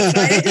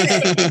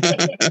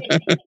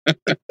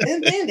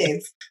 And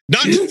Band-Aids.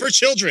 Not for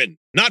children.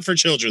 Not for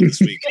children this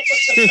week.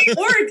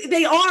 Or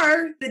they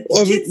are.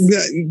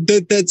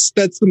 That's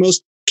the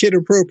most kid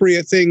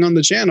appropriate thing on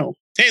the channel.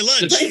 Hey,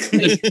 lunch.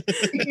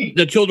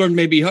 The children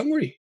may be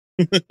hungry.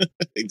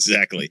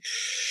 Exactly.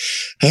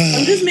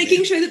 I'm just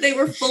making sure that they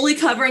were fully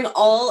covering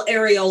all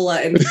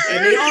areola, and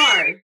they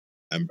are.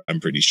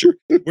 I'm pretty sure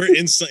we're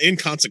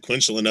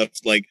inconsequential enough.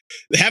 Like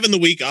having the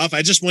week off,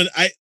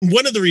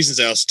 one of the reasons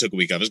I also took a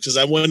week off is because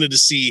I wanted to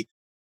see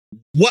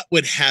what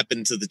would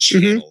happen to the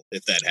channel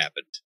if that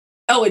happened.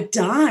 Oh, it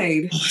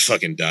died. Oh, it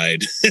fucking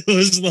died. It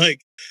was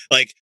like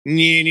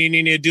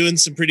doing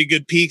some pretty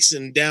good peaks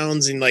and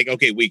downs, and like,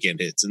 okay, weekend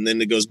hits, and then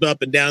it goes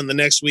up and down the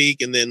next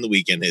week, and then the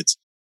weekend hits.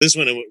 This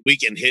one, a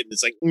weekend hit, and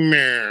it's like,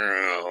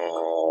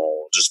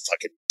 just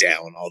fucking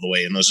down all the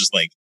way. And I was just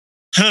like,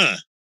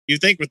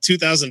 you'd think with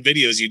 2,000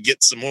 videos, you'd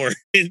get some more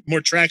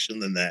traction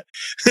than that.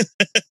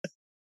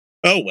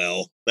 Oh,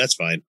 well, that's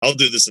fine. I'll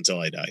do this until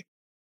I die.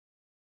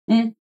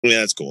 Yeah,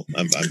 that's cool.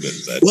 I'm good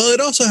with that. Well,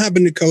 it also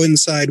happened to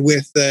coincide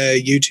with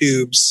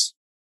YouTube's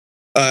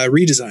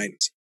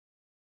redesigns.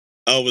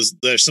 Oh, was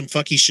there some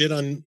fucky shit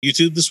on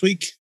YouTube this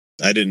week?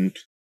 I didn't.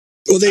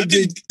 Well,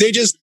 they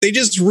just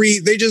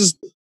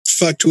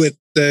fucked with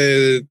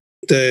the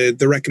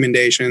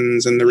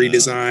recommendations and the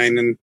redesign,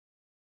 and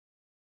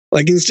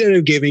like instead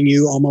of giving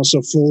you almost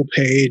a full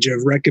page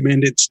of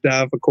recommended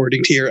stuff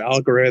according to your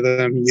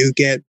algorithm, you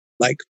get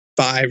like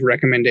 5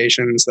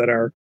 recommendations that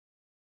are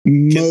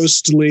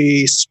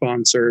mostly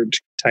sponsored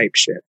type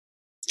shit.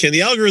 Can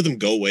the algorithm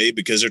go away?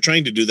 Because they're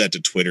trying to do that to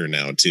Twitter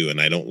now too, and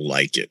I don't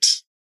like it.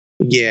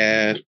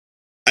 Yeah.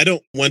 I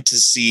don't want to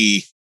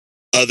see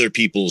other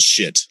people's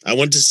shit. I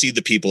want to see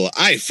the people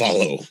I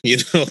follow,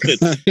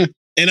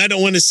 and I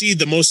don't want to see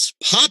the most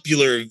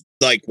popular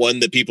one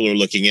that people are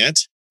looking at.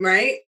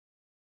 Right.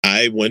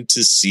 I want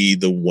to see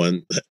them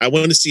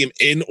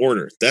in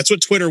order. That's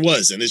what Twitter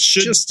was, and it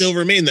should still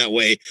remain that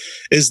way,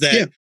 is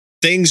that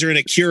things are in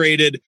a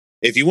curated,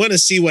 if you want to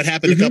see what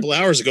happened a couple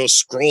hours ago,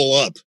 scroll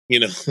up,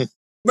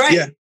 Right.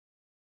 Yeah.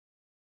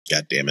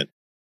 God damn it.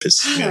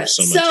 Pisses me off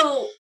so much.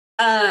 So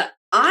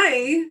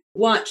I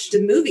watched a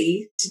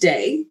movie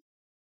today.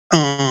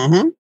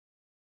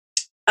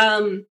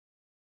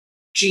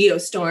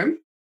 Geostorm.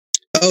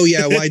 Oh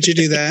yeah, why'd you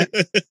do that?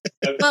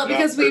 Well,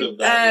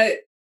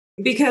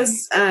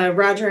 because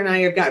Roger and I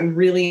have gotten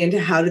really into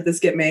how did this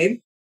get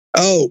made.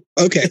 Oh,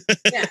 okay.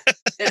 Yeah.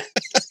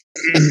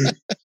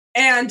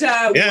 And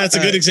that's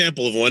a good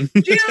example of one.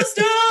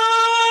 Geostorm.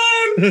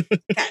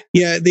 Okay.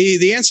 Yeah,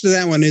 the answer to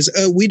that one is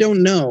we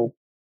don't know.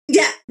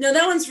 Yeah, no,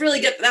 that one's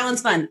really good. That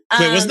one's fun.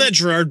 Wait, wasn't that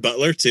Gerard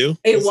Butler too?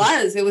 It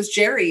was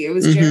Jerry. It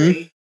was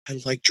Jerry. I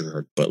like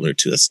Gerard Butler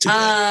too. That's too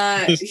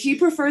bad. He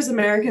prefers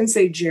Americans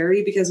say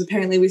Jerry because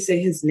apparently we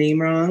say his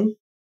name wrong.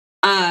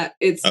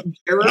 It's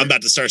Gerard. I'm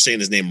about to start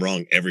saying his name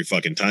wrong every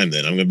fucking time.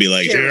 Then I'm gonna be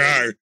like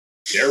Gerard.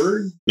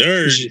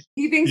 Nerd.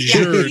 He thinks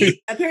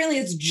apparently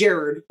it's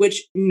Gerard,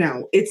 which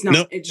no, it's not.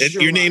 No,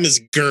 your name is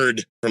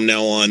Gerd from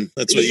now on.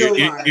 That's what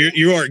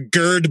you are.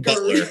 Gerd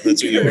Butler.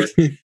 That's what you are.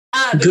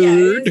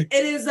 Gerd. Yeah,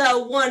 it is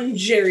one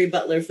Jerry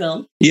Butler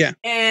film. Yeah,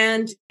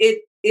 and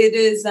it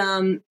is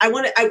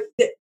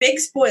big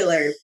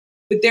spoiler,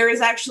 but there is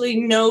actually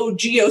no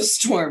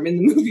Geostorm in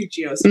the movie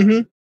Geostorm.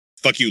 Mm-hmm.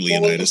 Fuck you,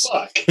 Leonidas.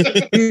 Fuck?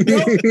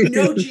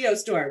 no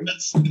Geostorm.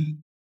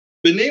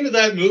 The name of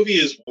that movie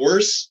is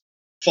worse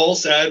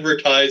false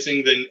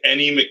advertising than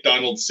any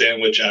McDonald's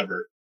sandwich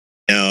ever.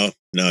 No,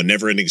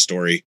 Never Ending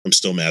Story. I'm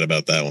still mad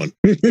about that one.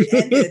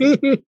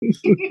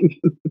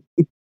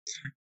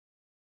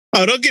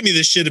 Oh, don't give me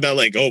this shit about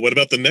what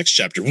about the next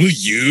chapter? Will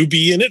you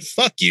be in it?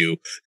 Fuck you.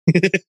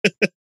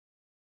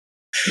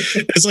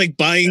 It's like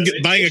buying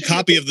a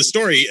copy of the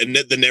story and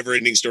the Never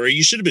Ending Story.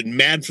 You should have been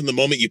mad from the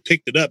moment you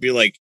picked it up. You're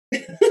like,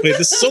 wait,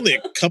 this is only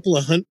a couple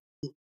of hundred.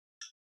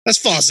 That's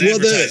false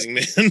advertising,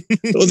 man.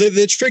 Well,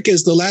 the trick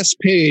is the last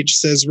page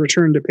says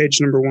return to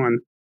page number 1.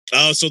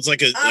 Oh, so it's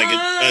like a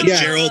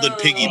Gerald and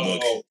Piggy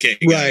book. Okay,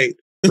 right.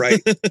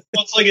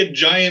 It's like a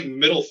giant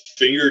middle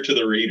finger to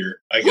the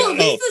reader. I Well, got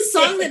at least the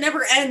song that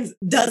never ends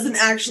doesn't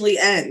actually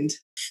end.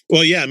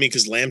 Well, yeah, I mean,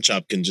 because Lamb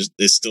Chop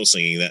is still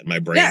singing that in my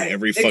brain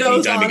every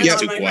fucking time it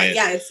gets too quiet.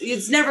 Yeah,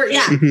 it's never.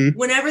 Yeah,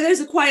 whenever there's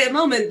a quiet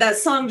moment, that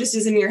song just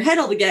is in your head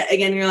all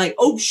again. You're like,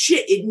 oh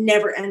shit, it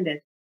never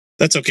ended.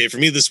 That's okay for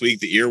me. This week,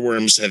 the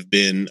earworms have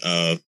been,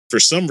 for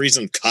some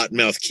reason,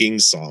 Cottonmouth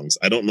Kings songs.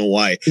 I don't know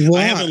why.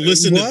 I haven't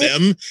listened to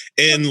them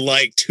in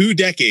like 2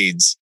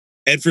 decades,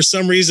 and for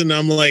some reason,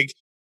 I'm like,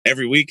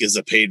 every week is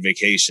a paid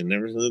vacation.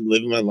 Never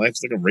living my life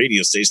like a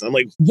radio station. I'm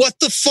like, what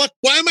the fuck?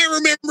 Why am I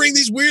remembering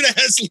these weird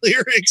ass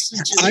lyrics?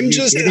 I'm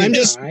just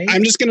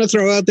going to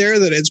throw out there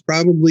that it's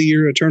probably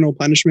your eternal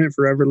punishment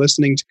for ever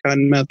listening to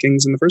Cottonmouth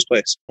Kings in the first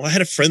place. Well, I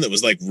had a friend that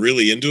was like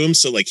really into him,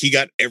 so like he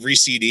got every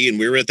CD, and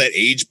we were at that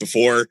age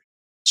before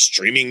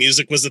streaming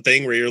music was the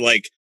thing where you're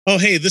like, oh,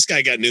 hey, this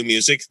guy got new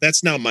music.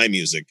 That's now my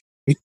music.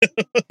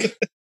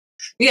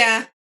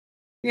 Yeah.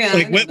 Yeah.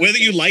 Like whether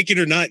you like it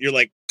or not, you're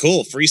like,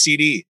 cool, free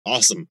CD.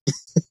 Awesome.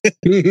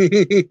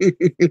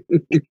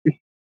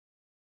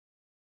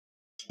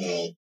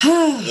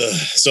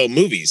 So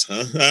movies,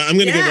 huh? I'm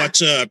going to go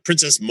watch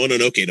Princess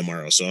Mononoke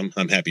tomorrow. So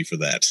I'm happy for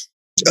that.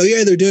 Oh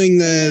yeah. They're doing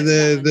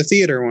the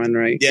theater one,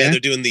 right? Yeah. They're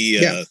doing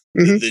the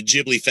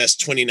Ghibli Fest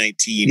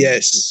 2019.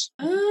 Yes.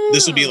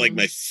 This will be like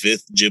my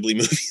 5th Ghibli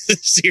movie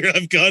this year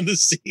I've gone to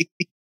see.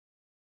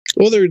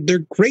 Well, they're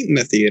great in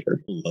the theater.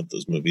 I love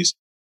those movies.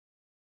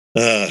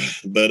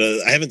 But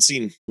I haven't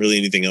seen really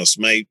anything else.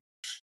 We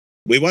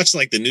watched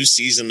like the new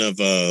season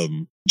of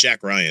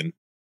Jack Ryan.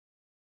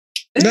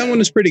 That one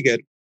is pretty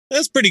good.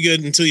 That's pretty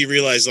good until you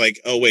realize, like,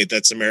 oh wait,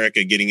 that's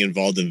America getting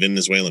involved in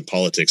Venezuelan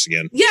politics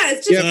again. Yeah,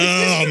 it's just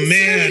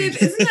man,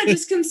 isn't that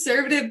just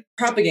conservative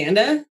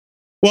propaganda?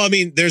 Well, I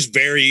mean, there's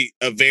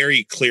a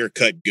very clear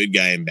cut good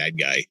guy and bad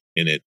guy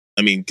in it.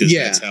 I mean, because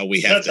that's how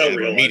we have to have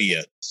our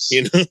media.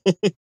 You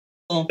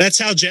know, that's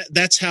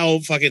how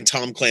fucking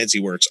Tom Clancy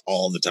works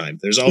all the time.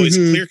 There's always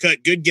a clear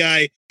cut good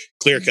guy,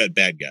 clear cut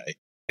bad guy.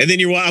 And then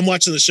I'm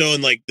watching the show,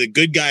 and like the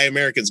good guy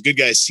Americans, good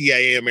guy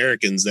CIA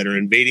Americans that are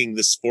invading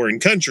this foreign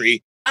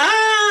country.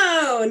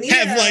 Oh, Neo.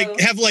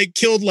 have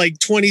killed like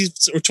 20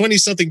 or 20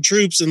 something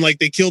troops, and like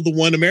they killed the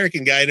one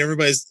American guy,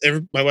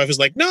 and my wife is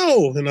like,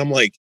 no, and I'm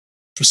like,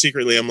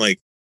 secretly, I'm like,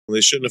 well,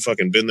 they shouldn't have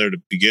fucking been there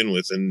to begin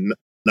with, and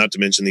not to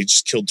mention they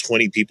just killed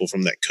 20 people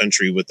from that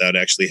country without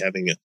actually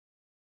having a.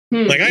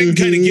 Like I can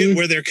kind of get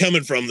where they're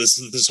coming from.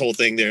 This whole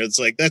thing there, it's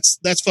like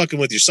that's fucking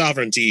with your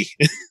sovereignty.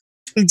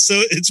 And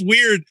so it's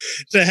weird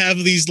to have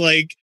these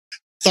like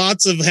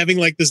thoughts of having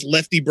like this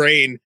lefty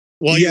brain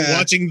while you're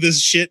watching this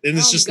shit, and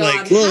it's just God.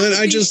 Like, well, then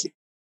I just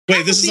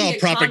wait. This is all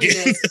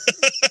propaganda.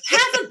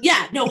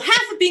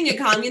 Half of being a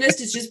communist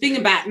is just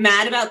being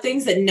mad about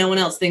things that no one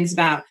else thinks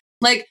about.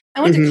 Like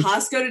I went to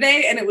Costco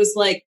today, and it was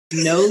like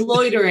no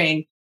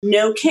loitering,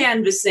 no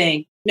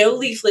canvassing, no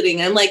leafleting.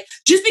 I'm like,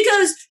 just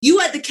because you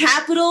had the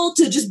capital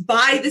to just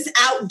buy this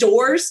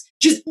outdoors,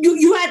 just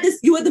you had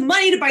the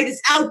money to buy this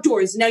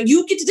outdoors. Now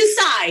you get to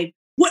decide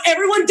what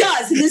everyone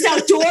does in this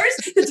outdoors.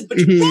 It's a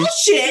bunch of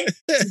bullshit.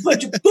 It's a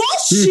bunch of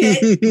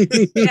bullshit.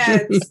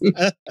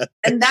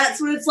 And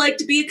that's what it's like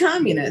to be a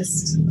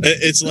communist.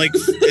 It's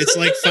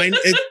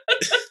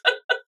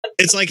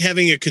like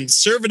having a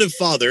conservative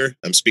father.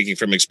 I'm speaking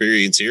from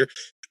experience here,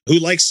 who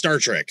likes Star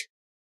Trek.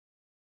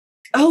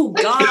 Oh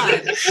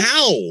God!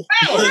 How?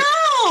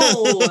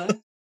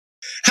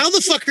 How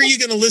the fuck are you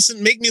going to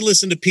make me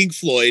listen to Pink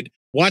Floyd,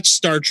 watch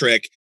Star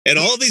Trek, and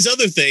all these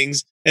other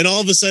things, and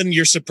all of a sudden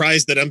you're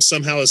surprised that I'm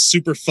somehow a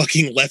super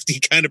fucking lefty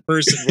kind of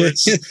person? Where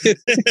it's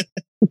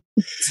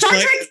Star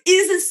Trek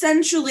is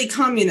essentially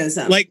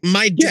communism. Like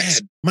my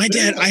dad,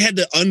 I had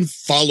to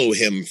unfollow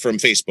him from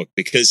Facebook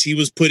because he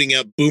was putting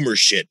out boomer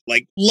shit,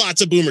 like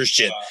lots of boomer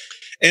shit,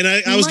 and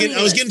I was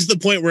getting to the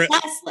point where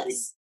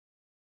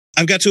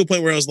I've got to a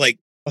point where I was like,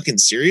 fucking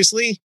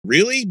seriously?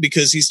 Really?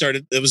 Because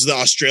it was the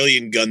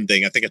Australian gun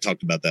thing. I think I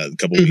talked about that a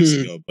couple of weeks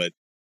ago,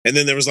 and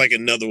then there was like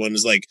another one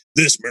is like,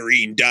 this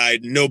Marine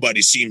died.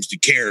 Nobody seems to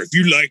care. If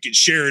you like it,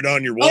 share it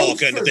on your wall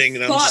kind of thing.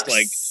 And I was just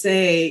like,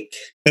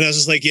 and I was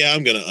just like, yeah,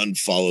 I'm going to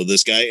unfollow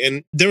this guy.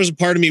 And there was a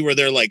part of me where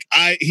they're like,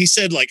 he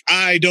said like,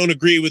 I don't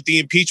agree with the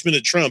impeachment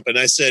of Trump. And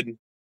I said,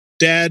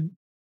 Dad,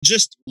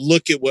 just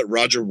look at what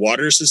Roger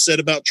Waters has said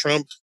about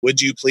Trump.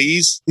 Would you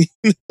please?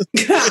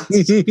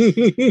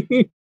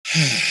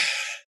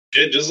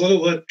 Just look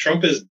at what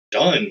Trump has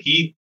done.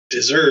 He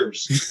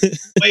deserves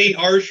way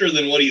harsher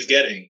than what he's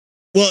getting.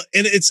 Well,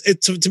 and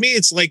to me,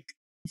 it's like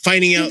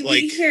finding out.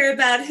 Like, we hear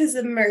about his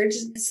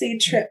emergency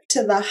trip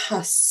to the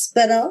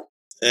hospital.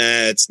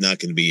 It's not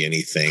going to be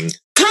anything.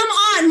 Come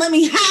on, let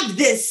me have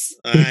this.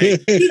 He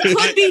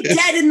could be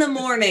dead in the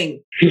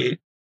morning.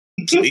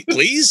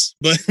 Please,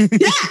 but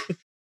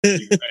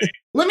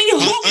let me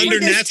hope under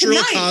natural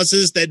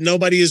causes that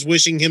nobody is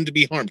wishing him to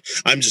be harmed.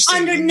 I'm just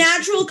saying, under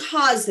natural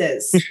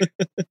causes,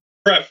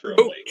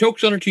 preferably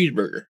chokes on a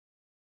cheeseburger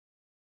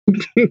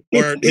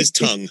or his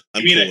tongue.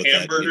 You mean a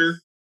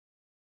hamburger?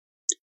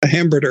 A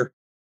hamburger.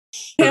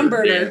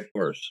 Hamburger, of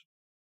course.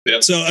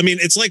 Yep. So, I mean,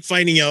 it's like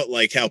finding out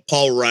like how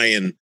Paul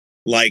Ryan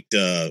liked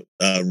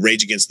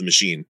Rage Against the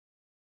Machine.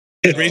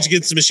 And Rage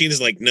Against the Machine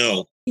is like,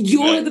 no.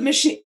 You're the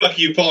machine. Fuck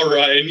you, Paul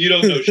Ryan. You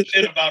don't know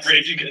shit about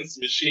Rage Against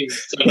the Machine.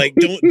 So. Like,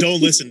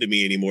 don't listen to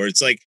me anymore.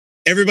 It's like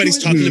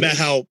everybody's talking about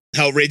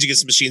how Rage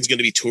Against the Machine is going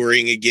to be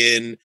touring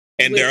again,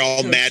 and they're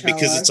all mad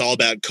because it's all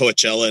about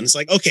Coachella. And it's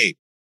like, okay,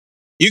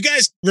 you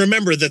guys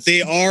remember that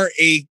they are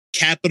a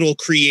capital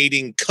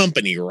creating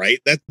company, right?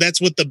 That's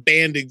what the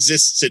band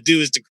exists to do,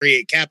 is to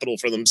create capital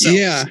for themselves.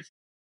 Yeah.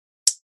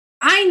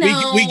 I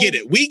know. We get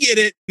it. We get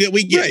it.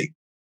 We get it.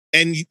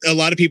 And a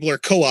lot of people are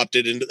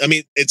co-opted. And I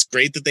mean, it's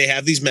great that they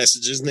have these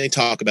messages and they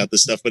talk about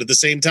this stuff, but at the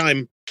same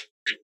time,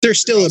 they're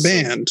still a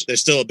band. They're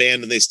still a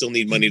band and they still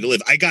need money to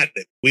live. I got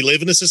it. We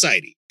live in a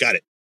society. Got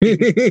it.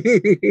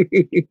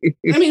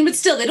 I mean, but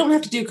still, they don't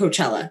have to do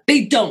Coachella.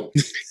 They don't.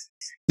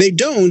 They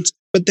don't,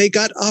 but they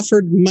got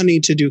offered money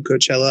to do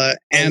Coachella,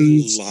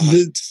 and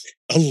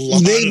a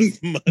lot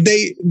of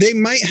money. They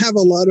might have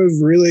a lot of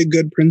really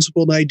good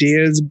principled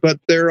ideas, but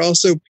they're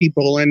also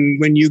people,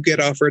 and when you get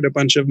offered a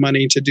bunch of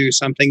money to do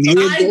something you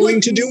were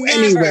going to do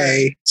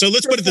anyway. So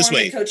let's put it this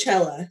way.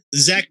 Coachella.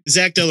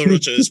 Zach De La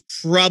Rocha is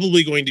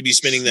probably going to be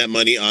spending that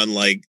money on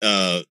like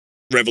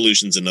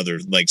revolutions in other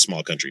like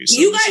small countries. So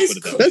you guys,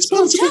 that's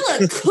possible.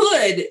 Coachella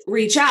could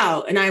reach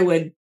out, and I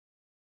would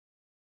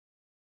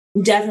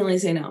definitely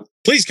say no.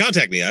 Please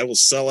contact me. I will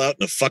sell out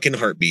in a fucking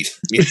heartbeat.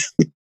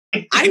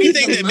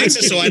 Anything that makes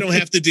it so I don't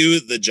have to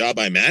do the job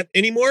I'm at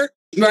anymore.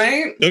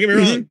 Right? Don't get me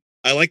wrong.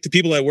 I like the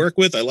people I work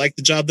with. I like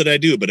the job that I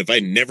do. But if I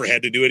never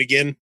had to do it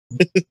again,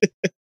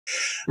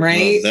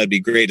 right? That'd be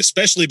great.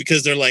 Especially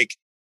because they're like,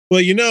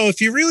 well, you know, if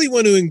you really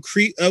want to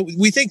increase,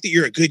 we think that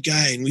you're a good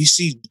guy and we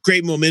see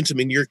great momentum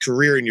in your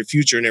career and your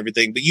future and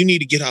everything, but you need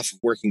to get off of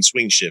working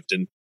swing shift.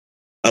 And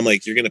I'm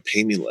like, you're going to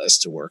pay me less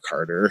to work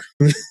harder.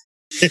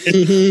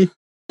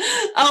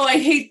 Oh, I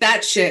hate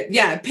that shit.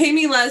 Yeah, pay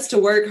me less to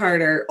work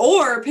harder,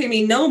 or pay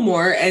me no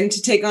more and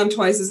to take on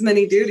twice as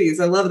many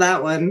duties. I love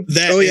that one.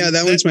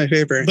 That one's my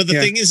favorite. But the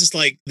thing is, it's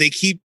like I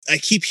keep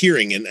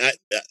hearing, and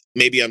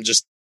maybe I'm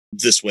just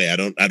this way. I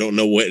don't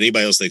know what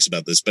anybody else thinks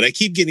about this, but I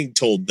keep getting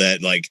told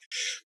that like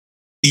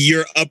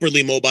you're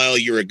upwardly mobile,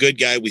 you're a good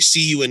guy. We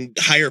see you in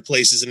higher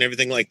places and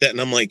everything like that, and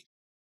I'm like,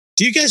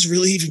 do you guys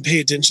really even pay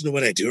attention to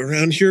what I do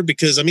around here?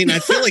 Because I mean, I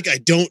feel like I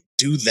don't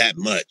do that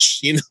much.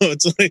 You know,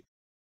 it's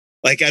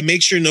like I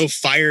make sure no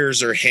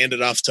fires are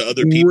handed off to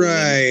other people.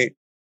 Right.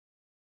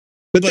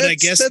 But I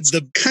guess that's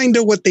kind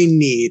of what they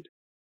need.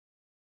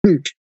 You're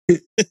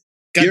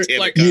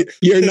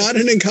not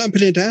an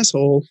incompetent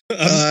asshole.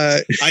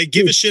 I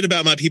give a shit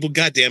about my people.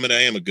 God damn it, I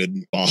am a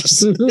good boss.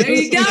 There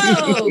you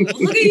go.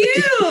 Look at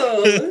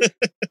you.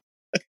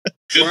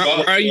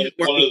 Where are you?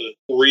 One of the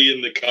 3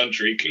 in the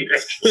country.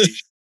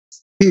 Congratulations.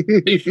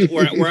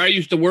 where I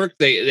used to work,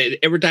 they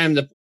every time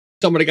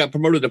somebody got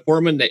promoted to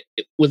foreman,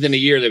 within a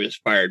year they was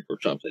fired for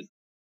something.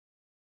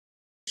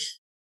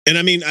 And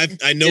I mean,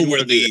 I know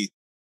where the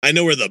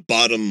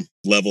bottom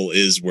level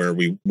is where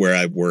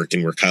I work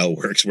and where Kyle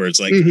works, where it's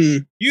like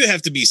you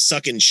have to be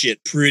sucking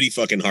shit pretty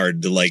fucking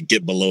hard to like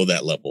get below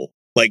that level.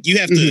 Like you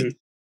have to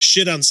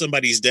shit on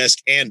somebody's desk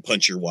and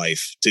punch your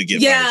wife to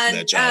get fired from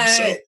that job.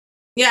 So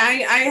yeah,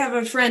 I have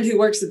a friend who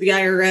works at the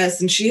IRS,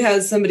 and she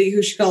has somebody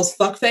who she calls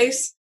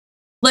fuckface.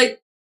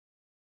 Like,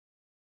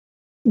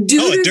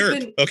 dude, a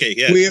derp. Okay,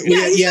 yeah,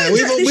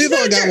 we've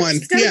all got one.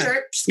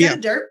 She's got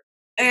a derp,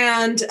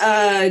 and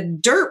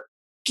derp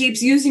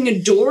keeps using a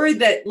door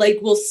that like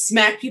will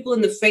smack people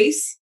in the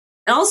face,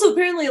 and also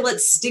apparently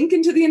lets stink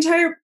into the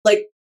entire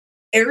like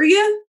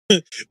area.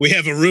 We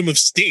have a room of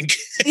stink.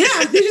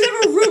 Yeah, they just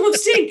have a room of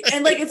stink,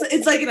 and like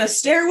it's like in a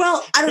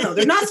stairwell. I don't know.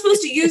 They're not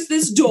supposed to use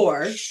this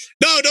door.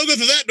 No, don't go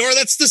through that door.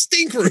 That's the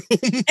stink room.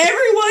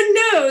 Everyone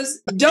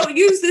knows. Don't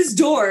use this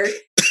door.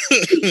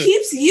 He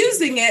keeps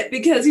using it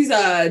because he's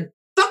a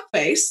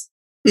fuckface,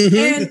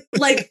 and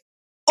like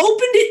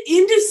opened it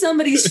into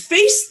somebody's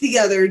face the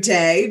other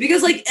day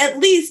because like at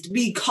least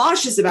be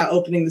cautious about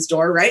opening this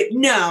door, right?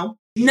 No.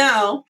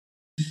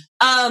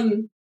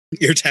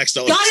 Your tax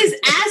dollars got his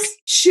ass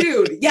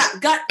chewed. Yeah,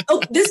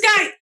 this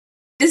guy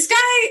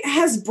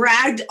has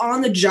bragged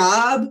on the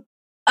job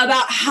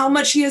about how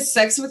much he has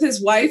sex with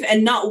his wife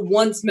and not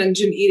once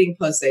mentioned eating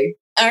pussy.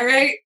 All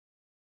right.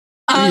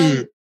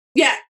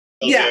 Yeah.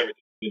 Everything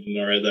you need to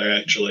know right there,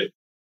 actually.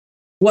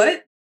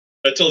 What?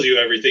 That tells you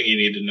everything you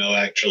need to know,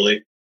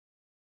 actually.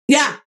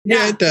 Yeah,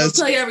 it does.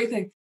 I'll tell you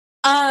everything.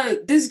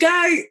 This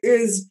guy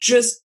is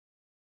just,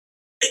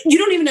 you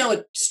don't even know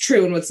what's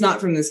true and what's not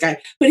from this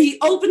guy, but he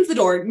opens the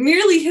door,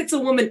 nearly hits a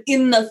woman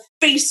in the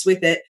face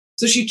with it.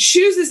 So she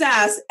chews his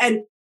ass,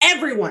 and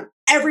everyone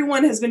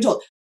has been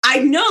told. I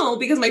know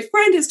because my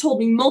friend has told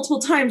me multiple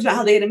times about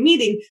how they had a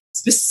meeting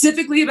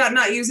specifically about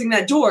not using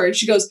that door. And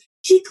she goes,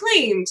 he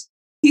claimed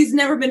he's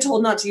never been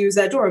told not to use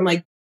that door. I'm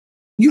like,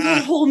 you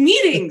had whole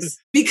meetings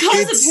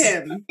because of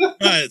him.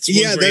 It's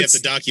one where you have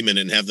to document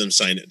it and have them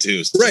sign it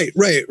too. So. Right.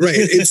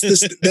 It's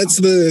that's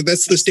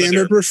the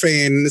standard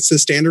refrain. It's the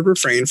standard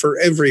refrain for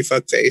every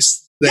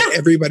fuckface that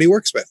everybody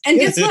works with. And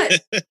guess what?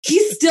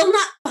 He's still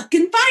not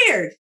fucking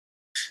fired.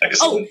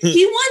 Excellent. Oh,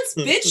 he once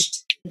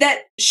bitched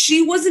that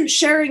she wasn't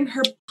sharing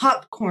her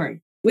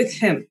popcorn with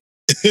him.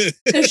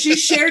 So she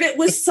shared it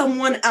with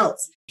someone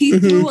else. He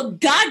threw a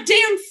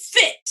goddamn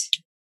fit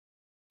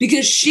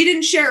because she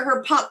didn't share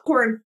her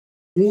popcorn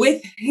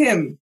with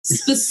him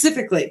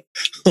specifically.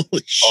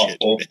 Holy shit,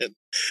 Awful. man.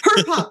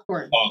 Her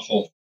popcorn.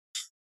 Awful.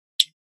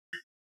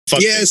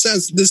 Fuck Yeah,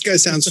 me. this guy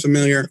sounds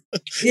familiar.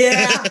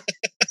 Yeah.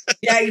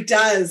 Yeah, he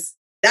does.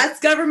 That's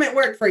government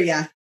work for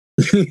you.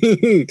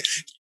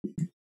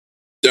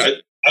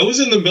 I was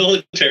in the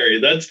military.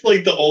 That's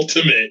like the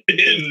ultimate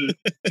in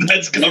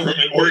that's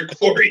government work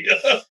for you.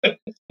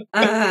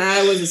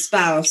 I was a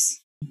spouse.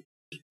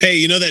 Hey,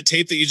 you know that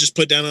tape that you just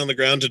put down on the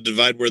ground to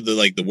divide where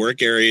the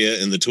work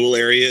area and the tool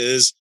area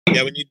is?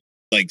 Yeah, when you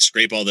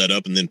scrape all that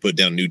up and then put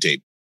down new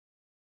tape.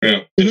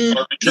 Yeah. You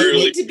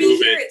need to be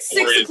here at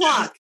 6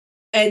 o'clock,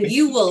 and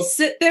you will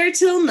sit there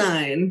till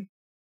 9.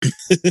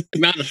 The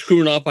amount of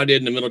screwing off I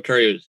did in the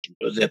military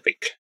was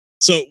epic.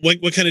 So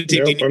what kind of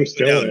tape do you need I'm me to put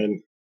still down?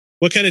 in.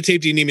 What kind of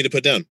tape do you need me to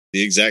put down?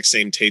 The exact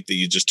same tape that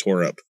you just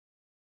tore up.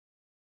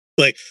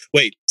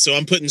 Wait, so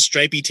I'm putting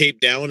stripy tape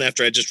down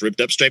after I just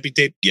ripped up stripy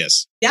tape?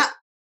 Yes. Yeah.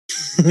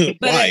 Why?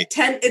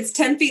 But it's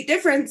 10 feet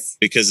difference.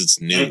 Because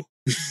it's new.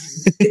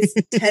 It's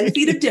 10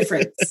 feet of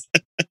difference.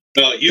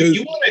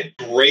 You want a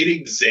great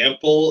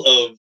example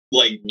of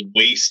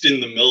waste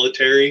in the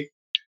military?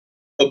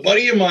 A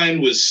buddy of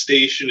mine was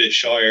stationed at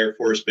Shaw Air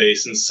Force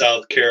Base in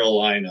South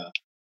Carolina,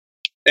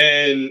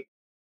 and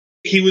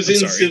he was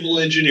in civil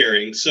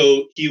engineering.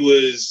 So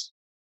his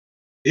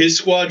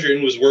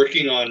squadron was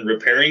working on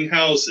repairing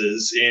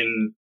houses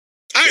in.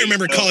 I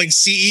remember calling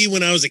CE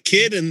when I was a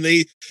kid, and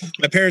my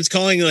parents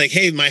calling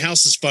 "Hey, my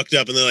house is fucked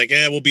up," and they're like,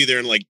 we'll be there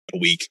in a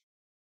week.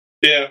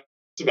 Yeah,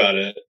 that's about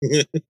it.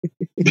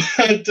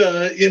 But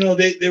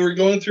they were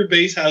going through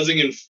base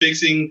housing and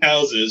fixing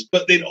houses,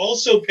 but they'd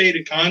also paid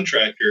a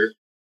contractor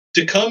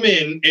to come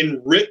in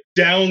and rip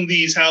down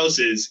these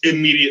houses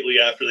immediately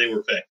after they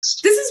were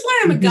fixed. This is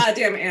why I'm a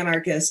goddamn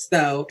anarchist,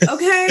 though.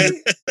 Okay?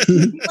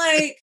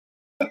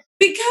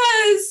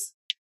 Because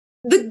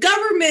the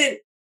government,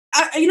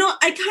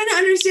 I kind of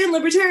understand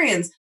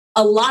libertarians.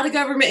 A lot of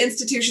government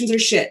institutions are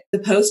shit. The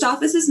post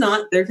office is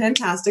not. They're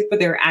fantastic,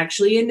 but they're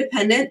actually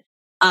independent.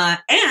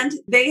 And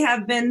they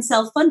have been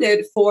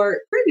self-funded for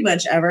pretty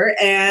much ever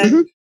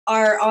and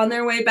are on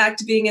their way back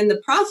to being in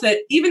the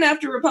profit, even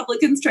after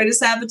Republicans try to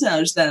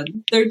sabotage them.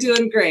 They're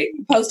doing great.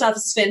 Post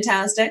office is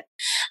fantastic.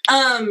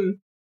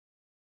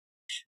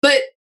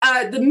 But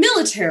the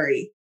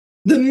military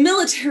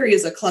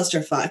is a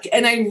clusterfuck.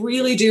 And I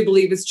really do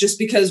believe it's just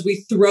because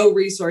we throw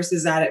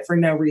resources at it for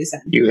no reason.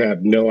 You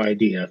have no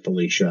idea,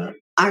 Felicia.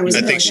 I was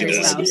a think she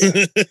military does.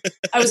 spouse.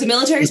 I was a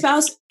military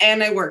spouse,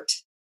 and I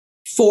worked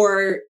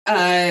for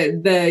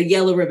the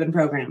Yellow Ribbon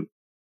program.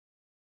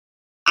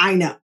 I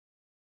know.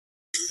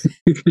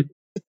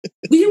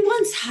 We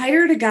once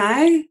hired a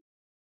guy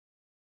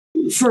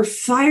for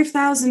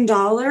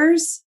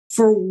 $5,000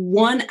 for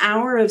 1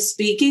 hour of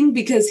speaking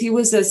because he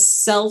was a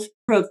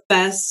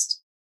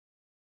self-professed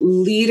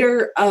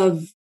leader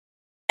of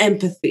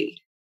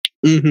empathy.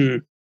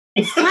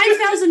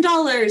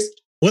 $5,000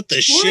 what the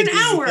for shit? an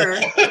hour.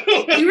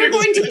 We were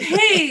going to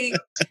pay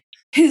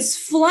his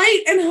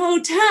flight and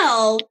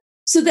hotel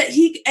so that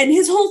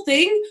his whole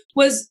thing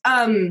was,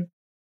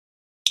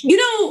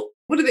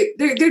 what are they?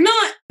 They're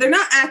not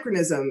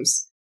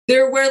acronyms.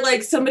 They're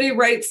where somebody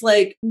writes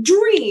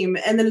dream,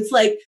 and then it's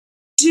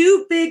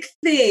do big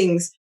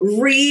things,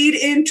 read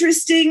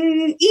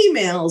interesting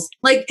emails.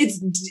 It's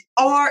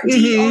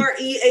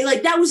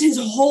DREA. That was his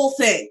whole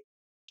thing.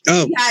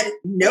 Oh, He had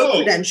no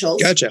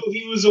credentials. Gotcha. So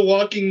he was a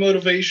walking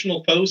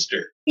motivational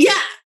poster. Yeah.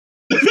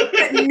 He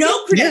had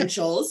no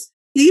credentials.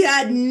 He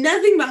had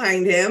nothing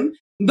behind him,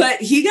 but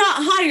he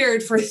got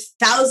hired for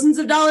thousands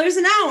of dollars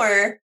an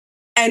hour,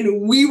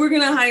 and we were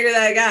going to hire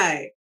that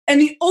guy.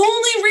 And the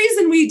only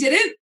reason we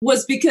didn't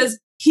was because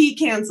he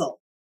canceled.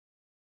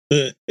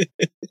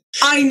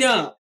 I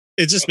know.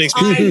 It just makes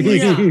I me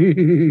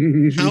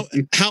know.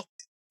 how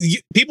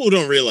people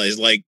don't realize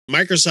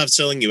Microsoft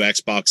selling you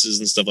Xboxes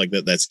and stuff like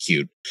that. That's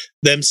cute.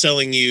 Them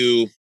selling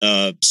you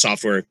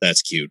software.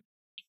 That's cute.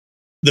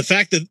 The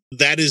fact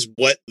that is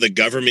what the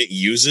government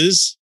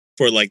uses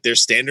for their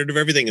standard of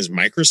everything is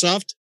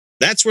Microsoft.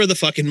 That's where the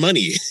fucking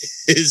money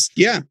is.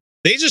 Yeah.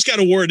 They just got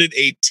awarded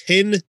a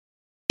 $10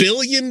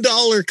 billion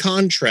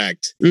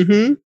contract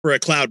for a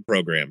cloud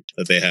program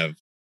that they have.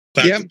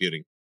 Cloud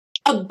computing.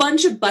 A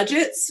bunch of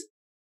budgets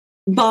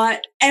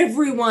bought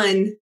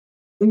everyone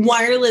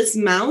wireless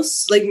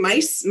mouses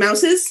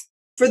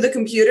for the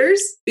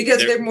computers because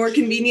they're more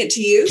convenient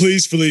to use.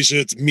 Please, Felicia,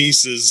 it's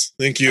Mises.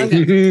 Thank you.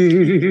 Okay.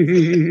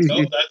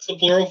 No, that's the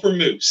plural for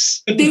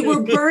moose. They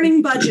were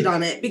burning budget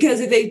on it because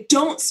if they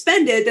don't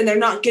spend it, then they're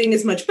not getting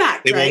as much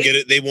back. They right? won't get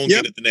it. They won't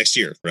get it the next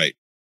year. Right.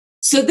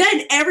 So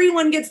then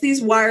everyone gets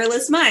these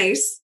wireless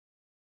mice.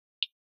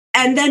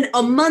 And then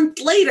a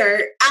month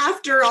later,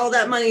 after all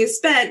that money is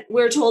spent,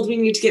 we're told we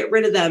need to get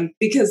rid of them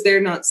because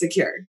they're not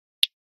secure.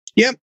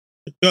 Yep.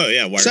 Oh,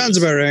 yeah. Wireless. Sounds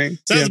about right.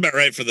 Sounds about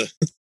right for the...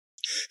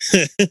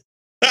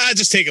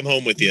 Just take them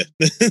home with you.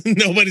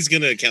 Nobody's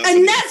going to account.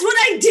 And that's what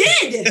I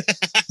did.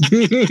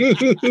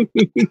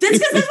 That's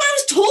what I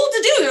was told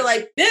to do. They're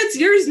like, it's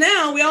yours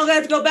now. We all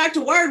have to go back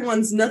to wired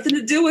ones. Nothing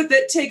to do with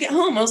it. Take it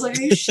home. I was like,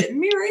 are you shitting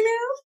me right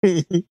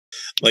now?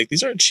 Like,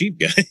 these aren't cheap,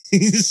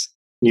 guys.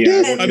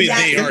 Yeah. And I mean, that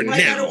they is are why I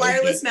got now. a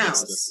wireless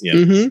mouse. Yeah.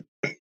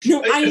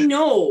 Mm-hmm.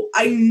 No,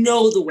 I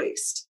know the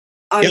waste.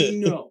 I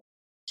know.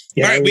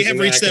 Yeah, All right, I we was have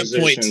in reached that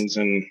point. acquisitions,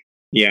 and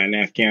in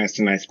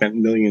Afghanistan, I spent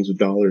millions of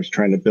dollars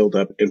trying to build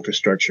up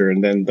infrastructure,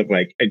 and then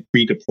I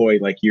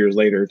redeployed years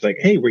later. It's like,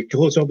 hey, we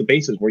closed all the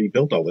bases where you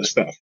built all this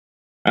stuff.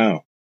 Oh,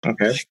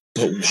 okay.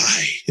 But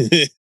why?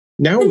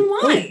 Now, Then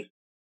why?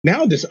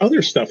 now this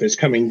other stuff is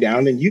coming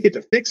down, and you get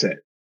to fix it.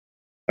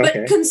 Okay.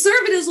 But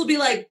conservatives will be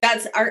like,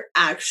 that's our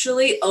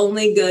actually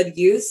only good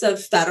use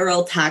of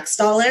federal tax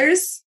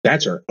dollars.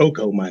 That's our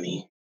OCO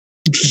money.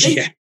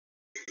 Yeah.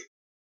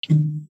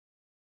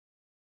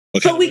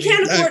 But we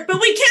can't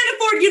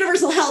afford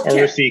universal health care.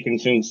 Overseas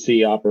consume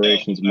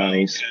operations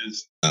monies.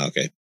 Oh,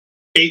 okay.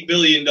 $8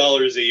 billion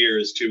a year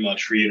is too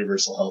much for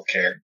universal health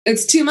care.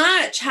 It's too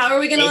much. How are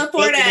we going to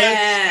afford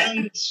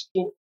it?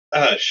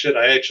 Shit,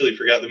 I actually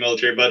forgot the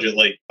military budget,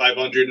 like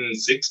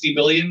 $560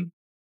 billion.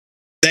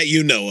 That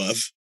you know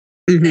of.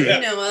 Mm-hmm. Yeah. I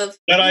know of.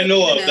 That I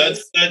know of.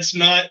 knows? That's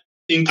not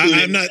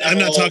including. I'm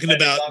not talking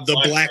about the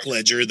black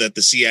ledger that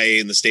the CIA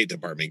and the State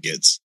Department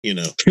gets. You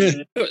know, I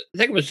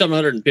think it was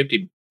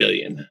 $750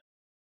 billion.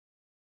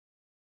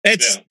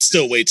 it's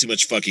still way too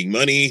much fucking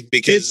money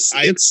because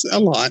It's a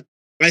lot.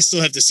 I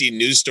still have to see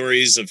news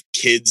stories of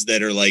kids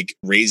that are like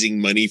raising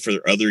money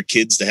for other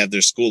kids to have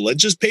their school lunch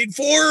just paid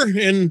for.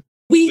 And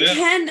We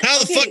can. how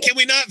the fuck can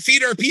we not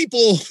feed our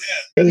people?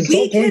 Because it's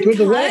all going to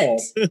the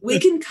wall. We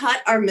can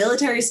cut our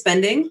military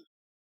spending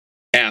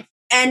Half.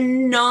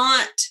 and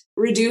not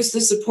reduce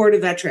the support of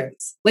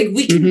veterans. Like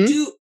we can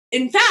do,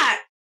 in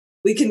fact,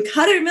 we can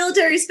cut our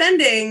military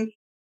spending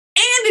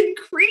and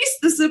increase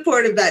the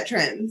support of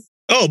veterans.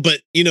 Oh,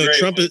 but you know,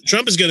 Very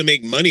Trump is going to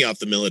make money off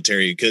the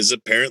military because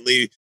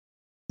apparently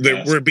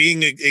we're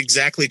being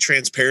exactly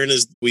transparent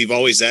as we've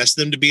always asked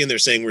them to be, and they're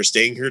saying we're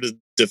staying here to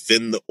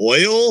defend the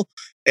oil.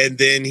 And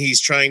then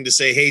he's trying to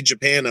say, "Hey,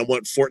 Japan, I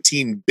want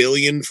 $14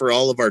 billion for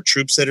all of our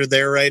troops that are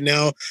there right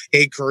now.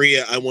 Hey,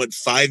 Korea, I want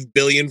 $5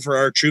 billion for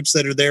our troops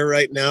that are there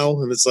right now."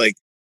 And it's like,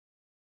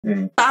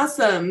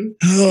 Awesome.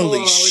 holy Cool. We're doing a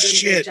great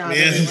shit, job,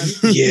 man!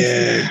 everyone.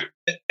 Yeah.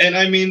 And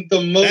I mean, the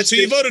most That's who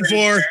you voted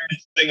for.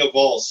 thing of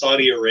all,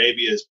 Saudi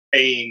Arabia is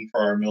paying for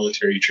our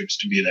military troops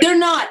to be there. They're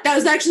not. That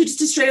was actually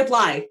just a straight up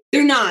lie.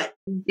 They're not.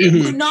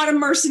 Mhm. We're not a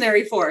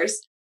mercenary force.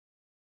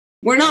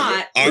 We're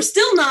not. We're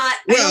still not. I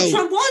Well- know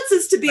Trump wants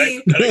us to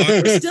be.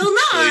 We're still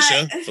not.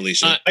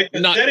 Felicia.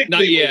 Hypothetically,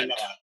 not yet.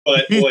 we're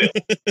not, but oil.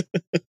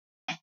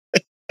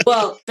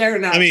 Well, fair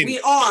enough. I mean- we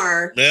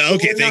are. Yeah, but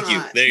okay, we're thank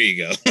not. you. There you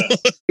go.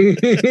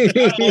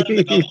 I want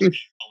to know,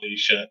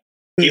 Alicia.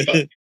 Keep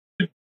up.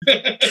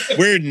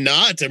 We're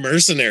not a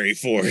mercenary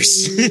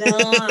force.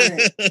 Not.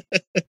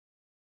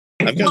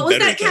 I've got What was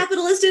better that at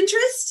capitalist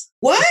interest?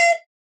 What?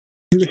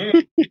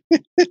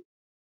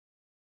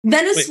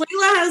 Venezuela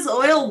has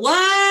oil.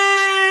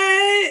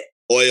 What?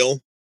 oil,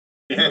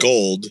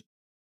 gold,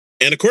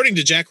 and according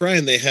to Jack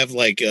Ryan, they have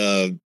like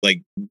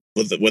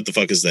what the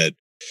fuck is that?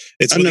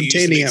 It's what they use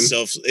to make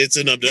Unobtainium. it's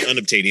an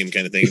unobtainium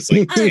kind of thing. It's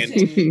like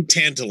Unobtainium.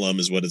 tantalum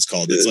is what it's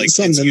called. It's like it's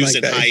Something used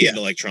like in that, high-end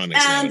yeah.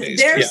 electronics And nowadays.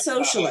 they're Yeah.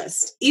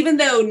 socialist. Even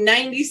though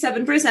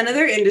 97% of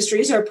their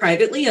industries are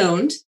privately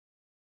owned,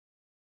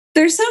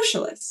 they're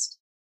socialist.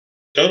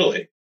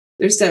 Totally.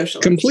 They're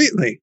socialist.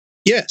 Completely.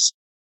 Yes.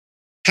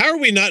 How are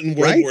we not in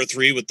World Right? War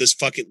III with this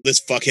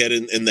fuckhead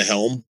in the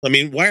helm? I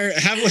mean, how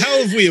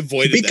have we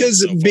avoided Because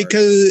that so far?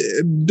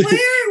 because Why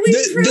are we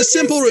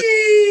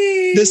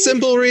the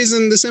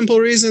simple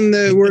reason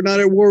that we're not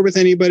at war with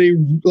anybody,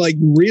 like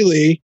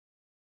really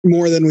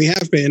more than we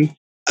have been,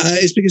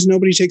 is because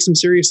nobody takes them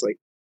seriously.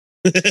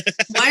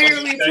 Why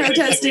are we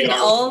protesting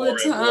all the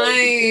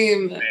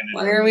time?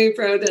 Why are we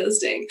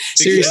protesting?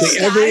 Seriously,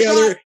 A every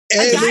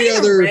guy in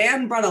other.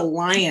 Iran brought a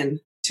lion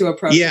to a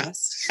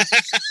protest.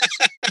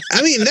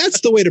 I mean,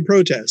 that's the way to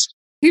protest.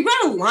 He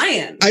brought a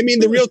lion. I mean,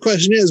 the real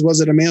question is,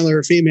 was it a male or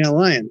a female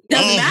lion?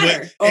 Doesn't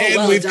matter. And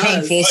well, we've it come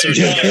does. full circle.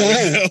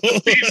 Yeah.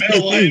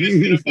 Female lion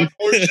is gonna fuck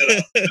horse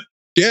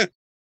shit up.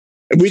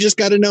 We just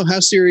got to know how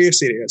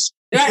serious it is.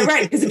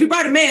 Right. Because if you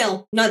brought a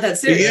male, not that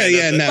serious.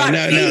 Yeah, no.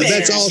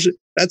 Female.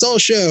 That's all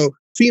show.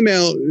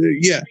 Female,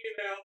 yeah.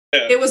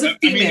 Yeah. It was a I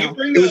mean, you female.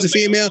 bring It was up a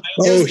female. It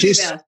was Oh, a he's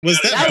female.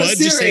 Was that That was Bud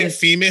just saying serious.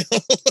 female?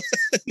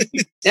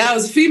 Yeah, it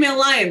was a female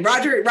lion.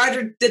 Roger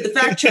did the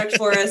fact check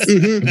for us.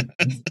 mhm.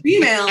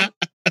 Female.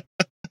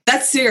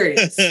 That's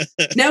serious.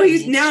 No,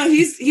 he's not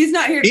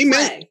here to He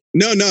meant- play.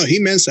 No, he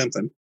meant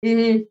something.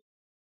 Mhm.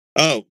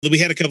 Oh, we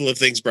had a couple of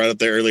things brought up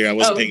there earlier. I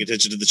wasn't Oh. paying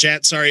attention to the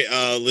chat. Sorry.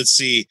 Let's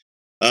see.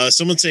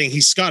 Someone's saying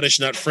he's Scottish,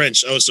 not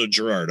French. Oh, so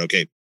Gerard.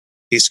 Okay.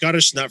 He's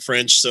Scottish, not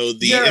French. So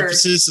the Gerard.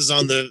 emphasis is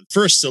on the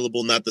first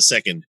syllable, not the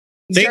second.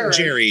 Think Gerard.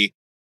 Jerry,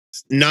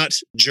 not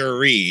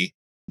Jerry.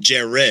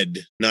 Jared,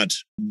 not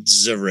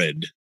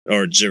Zered.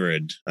 or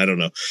Gerard. I don't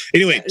know.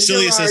 Anyway,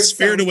 Celia says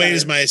Spirited Away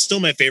is still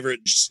my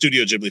favorite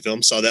Studio Ghibli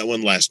film. Saw that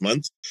one last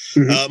month.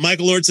 Mm-hmm.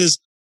 Michael Lord says,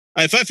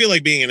 if I feel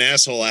like being an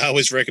asshole, I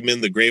always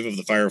recommend The Grave of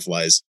the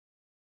Fireflies.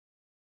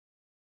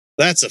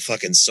 That's a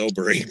fucking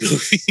sobering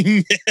movie,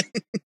 man.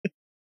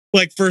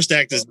 Like, first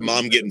act is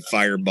mom getting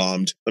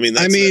firebombed. I mean,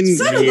 that's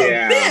son of a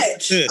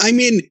bitch. I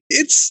mean,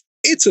 it's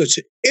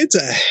a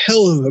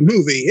hell of a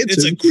movie.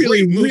 It's a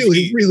really,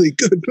 really, really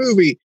good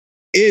movie.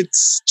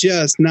 It's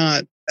just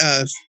not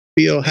a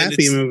feel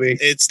happy movie.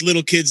 It's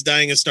little kids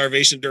dying of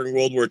starvation during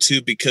World War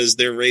II because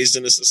they're raised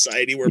in a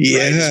society where pride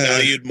is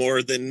valued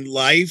more than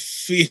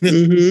life. You know?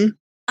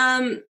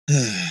 Mm-hmm.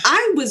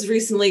 I was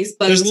recently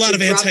exposed. There's a lot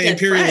of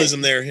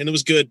anti-imperialism there, and it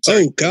was good.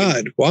 Sorry. Oh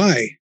God,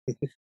 why?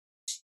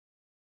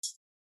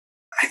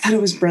 I thought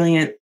it was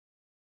brilliant.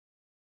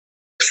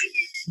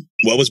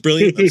 What was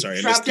brilliant? I'm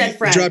sorry. Drop Dead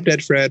Fred. Drop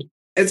Dead Fred.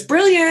 It's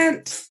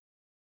brilliant.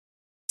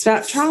 It's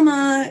about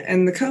trauma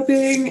and the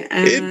coping.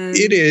 And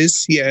it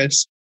is,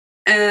 yes.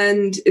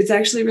 And it's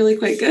actually really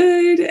quite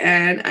good.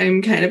 And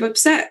I'm kind of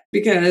upset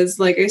because,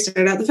 like, I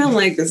started out the film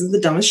like, this is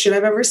the dumbest shit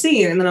I've ever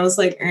seen. And then I was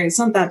like, all right, it's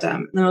not that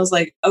dumb. And then I was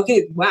like,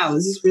 okay, wow,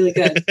 this is really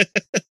good.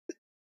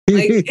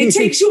 Like, it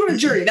takes you on a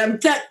journey.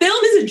 That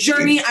film is a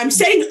journey. I'm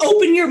saying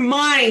open your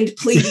mind,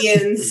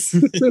 plebeians.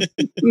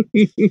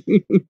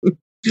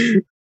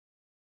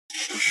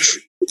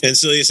 And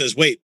Celia says,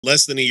 wait,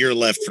 less than a year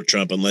left for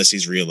Trump unless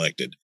he's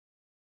reelected.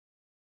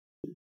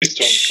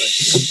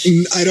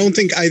 I don't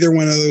think either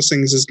one of those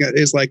things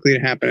is likely to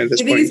happen at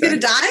this point. You think he's going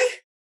to die?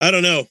 I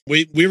don't know.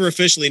 We were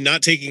officially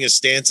not taking a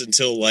stance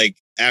until like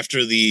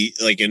after the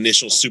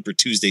initial Super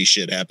Tuesday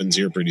shit happens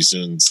here pretty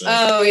soon. So.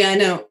 Oh yeah, I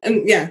know.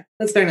 Yeah,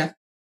 that's fair enough.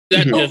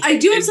 I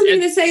do have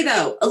something to say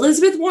though.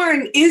 Elizabeth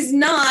Warren is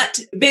not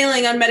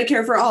bailing on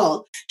Medicare for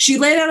all. She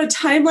laid out a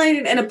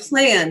timeline and a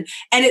plan,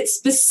 and it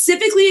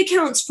specifically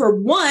accounts for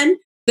one,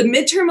 the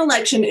midterm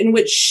election in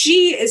which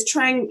she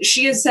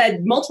has said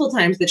multiple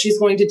times that she's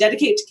going to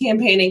dedicate to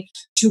campaigning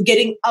to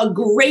getting a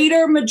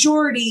greater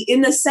majority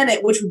in the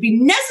Senate, which would be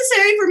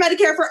necessary for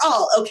Medicare for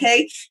all.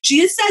 Okay. She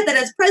has said that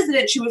as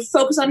president, she would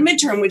focus on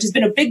midterm, which has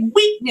been a big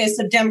weakness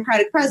of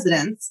Democratic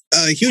presidents.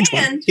 A huge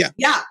one. Yeah.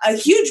 Yeah. A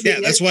huge weakness. Yeah.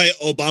 That's why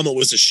Obama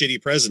was a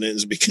shitty president,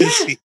 is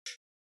because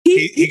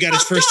he got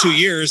his first 2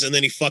 years and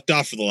then he fucked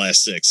off for the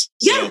last 6.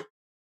 So. Yeah.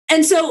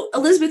 And so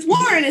Elizabeth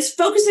Warren is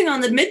focusing on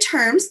the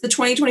midterms, the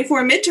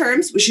 2024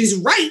 midterms, which she's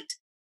right.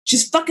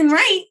 She's fucking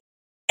right.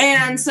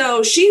 And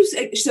so she has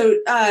a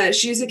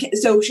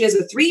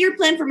 3-year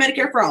plan for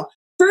Medicare for all.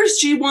 First,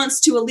 she wants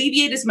to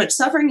alleviate as much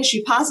suffering as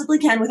she possibly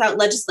can without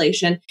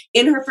legislation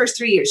in her first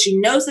 3 years. She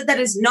knows that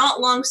is not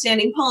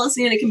longstanding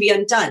policy and it can be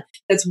undone.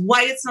 That's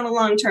why it's not a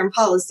long-term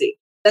policy.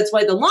 That's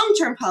why the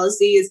long-term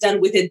policy is done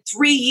within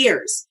 3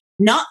 years,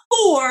 not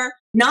 4,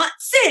 not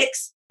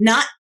 6,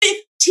 not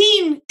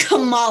 15,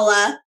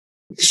 Kamala.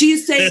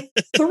 She's saying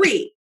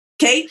 3.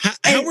 Okay.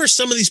 How are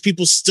some of these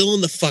people still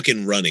in the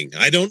fucking running?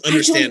 I don't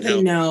understand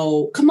how.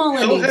 No,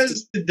 Kamala. How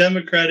has the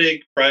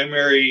Democratic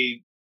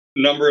primary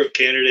number of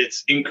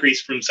candidates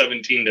increased from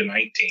 17 to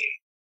 19?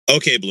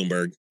 Okay,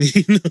 Bloomberg.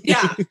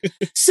 Yeah.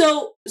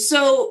 So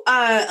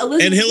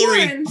Elizabeth and Hillary,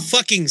 Warren,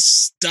 fucking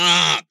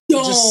stop.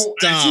 Just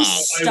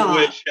stop. I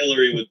wish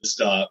Hillary would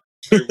stop.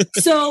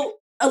 So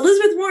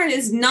Elizabeth Warren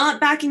is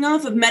not backing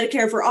off of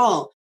Medicare for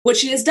all. What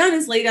she has done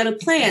is laid out a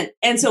plan.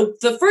 And so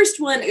the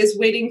first one is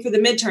waiting for the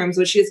midterms,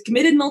 which she has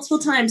committed multiple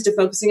times to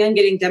focusing on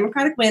getting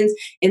Democratic wins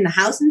in the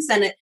House and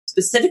Senate,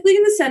 specifically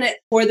in the Senate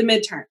for the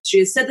midterms. She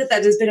has said that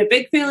has been a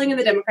big failing in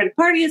the Democratic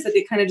Party, is that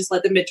they kind of just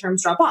let the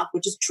midterms drop off,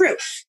 which is true.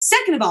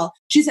 Second of all,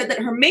 she said that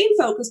her main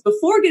focus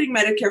before getting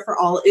Medicare for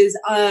all is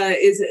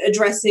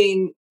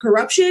addressing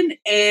corruption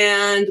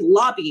and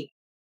lobbying,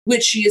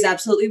 which she is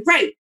absolutely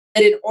right.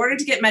 That in order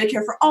to get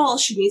Medicare for all,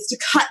 she needs to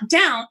cut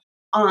down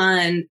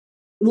on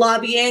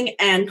lobbying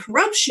and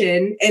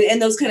corruption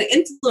and those kind of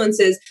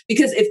influences,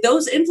 because if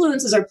those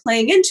influences are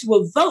playing into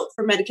a vote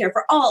for Medicare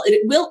for all, it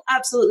will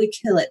absolutely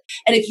kill it.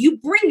 And if you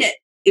bring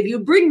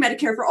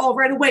Medicare for all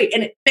right away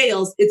and it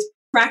fails, it's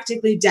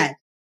practically dead.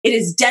 It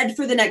is dead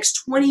for the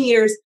next 20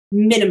 years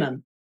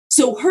minimum.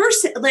 So her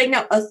laying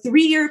out a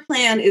 3-year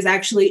plan is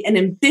actually an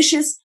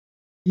ambitious,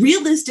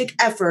 realistic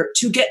effort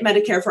to get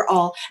Medicare for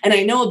all. And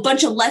I know a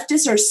bunch of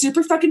leftists are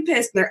super fucking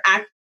pissed.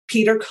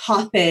 Peter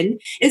Coppin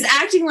is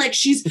acting like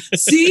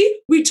see,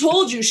 we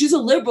told you she's a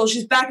liberal,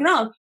 she's backing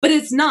off, but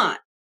it's not.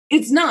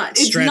 This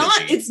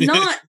isn't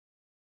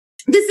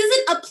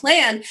a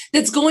plan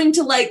that's going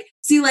to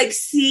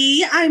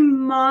see,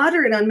 I'm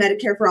moderate on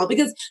Medicare for all,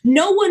 because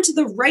no one to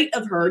the right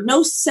of her,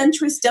 no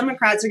centrist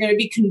Democrats are going to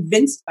be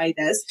convinced by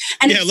this.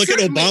 And yeah, look at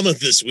Obama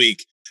this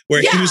week,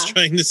 where he was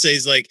trying to say,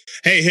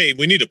 hey,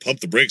 we need to pump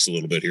the brakes a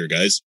little bit here,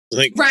 guys.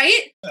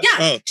 Right? Yeah.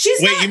 Oh,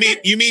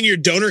 you mean your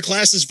donor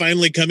class is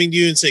finally coming to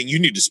you and saying you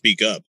need to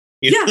speak up?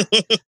 Yeah.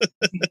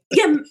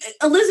 Yeah.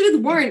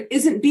 Elizabeth Warren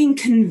isn't being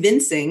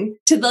convincing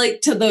to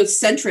those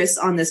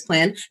centrists on this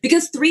plan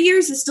because 3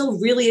 years is still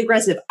really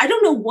aggressive. I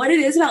don't know what it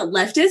is about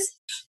leftists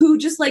who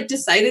just like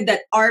decided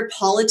that our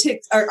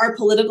politics, our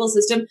political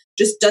system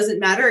just doesn't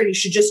matter and you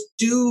should just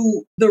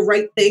do the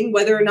right thing,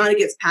 whether or not it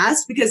gets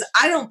passed, because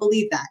I don't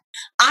believe that.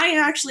 I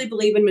actually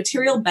believe in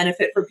material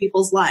benefit for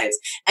people's lives.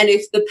 And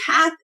if the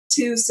path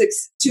to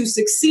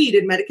succeed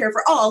in Medicare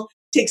for all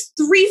takes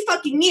 3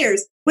 fucking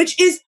years, which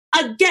is,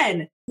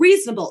 again,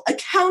 reasonable,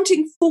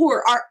 accounting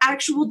for our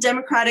actual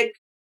democratic,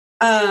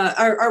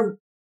 our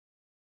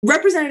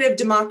representative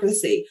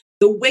democracy,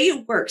 the way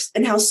it works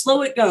and how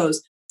slow it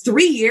goes,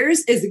 3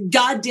 years is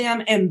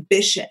goddamn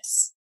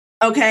ambitious.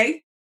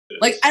 Okay?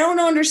 Like, I don't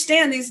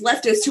understand these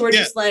leftists who are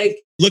just like,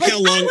 look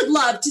how long I would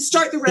love to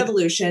start the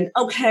revolution,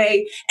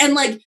 okay, and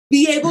like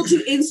be able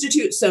to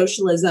institute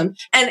socialism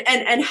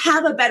and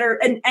have a better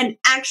and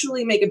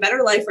actually make a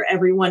better life for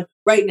everyone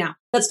right now.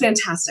 That's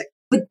fantastic.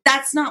 But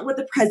that's not what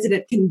the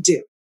president can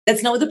do.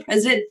 That's not what the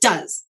president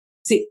does.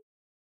 See,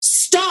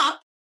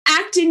 stop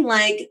acting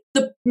like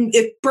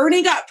if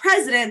Bernie got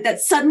president,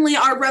 that suddenly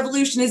our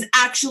revolution is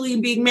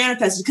actually being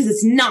manifested, because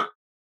it's not.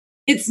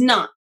 It's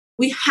not.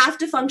 We have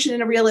to function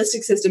in a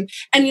realistic system.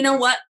 And you know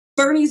what?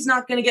 Bernie's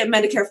not going to get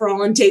Medicare for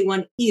all on day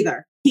one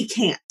either. He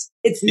can't.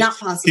 It's not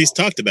possible. He's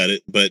talked about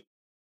it, but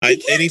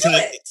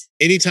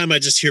anytime I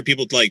just hear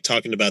people like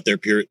talking about their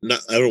I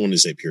don't want to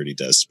say purity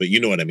tests, but you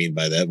know what I mean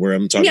by that, where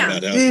I'm talking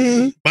about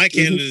how my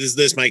candidate is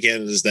this, my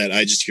candidate is that.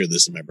 I just hear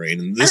this in my brain.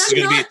 And this is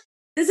going to be.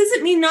 This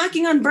isn't me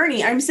knocking on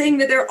Bernie. I'm saying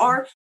that there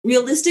are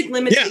realistic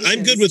limitations. Yeah,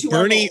 I'm good with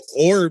Bernie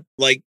or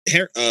like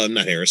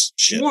not Harris.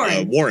 Shit,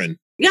 Warren.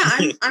 Yeah,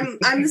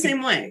 I'm the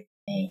same way.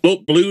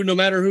 Vote blue no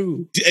matter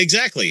who.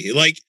 Exactly.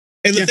 Like,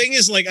 and the thing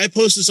is, like, I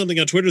posted something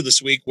on Twitter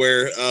this week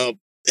where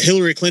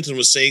Hillary Clinton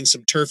was saying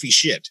some turfy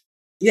shit.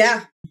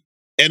 Yeah.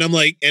 And I'm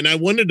like, and I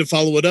wanted to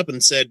follow it up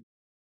and said,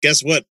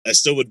 guess what? I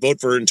still would vote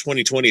for her in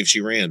 2020 if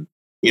she ran.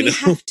 We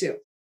have to.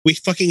 We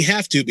fucking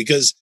have to,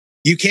 because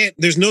you can't,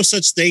 there's no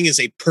such thing as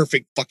a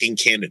perfect fucking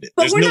candidate.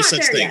 But there's no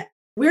such thing. Yet.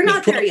 We're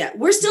not there yet.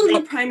 We're still in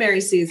the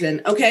primary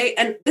season. Okay.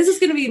 And this is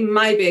going to be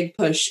my big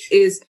push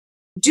is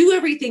do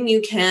everything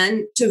you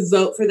can to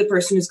vote for the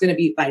person who's going to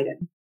beat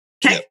Biden.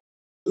 Okay. Yep.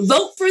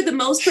 Vote for the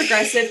most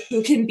progressive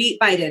who can beat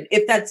Biden.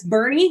 If that's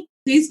Bernie,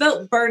 please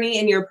vote Bernie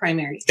in your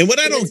primary. And what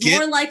I don't get,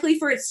 more likely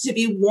for it to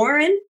be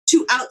Warren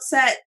to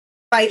outset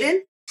Biden.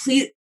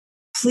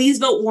 Please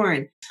vote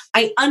Warren.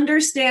 I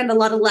understand a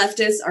lot of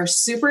leftists are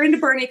super into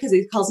Bernie because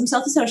he calls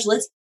himself a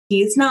socialist.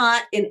 He's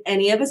not in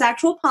any of his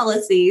actual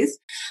policies.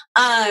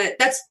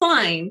 That's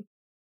fine.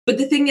 But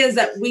the thing is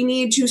that we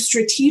need to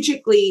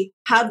strategically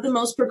have the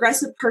most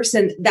progressive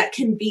person that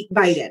can beat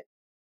Biden.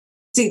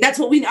 See, that's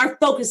what our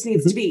focus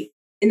needs to be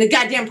in the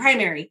goddamn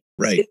primary.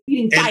 Right.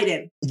 Beating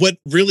Biden. What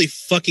really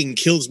fucking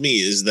kills me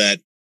is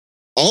that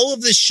all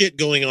of this shit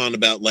going on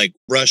about like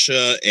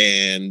Russia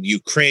and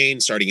Ukraine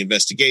starting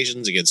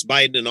investigations against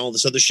Biden and all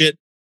this other shit.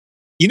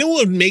 You know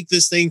what would make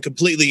this thing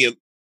completely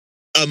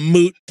a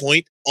moot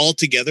point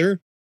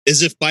altogether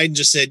is if Biden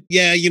just said,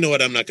 yeah, you know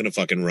what? I'm not going to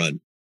fucking run.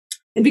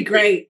 It'd be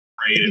great.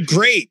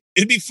 Great.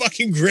 It'd be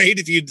fucking great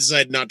if you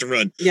decide not to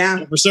run. Yeah.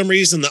 But for some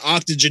reason, the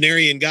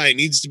octogenarian guy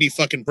needs to be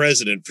fucking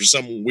president for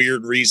some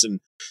weird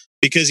reason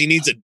because he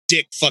needs a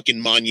dick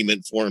fucking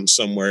monument for him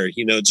somewhere.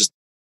 You know, just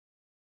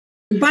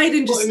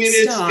Biden just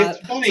stop.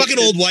 It's funny. Fucking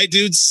old white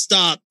dudes,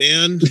 stop,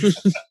 man.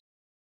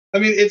 I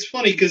mean, it's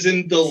funny because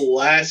in the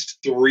last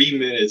 3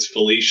 minutes,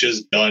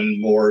 Felicia's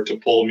done more to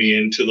pull me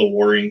into the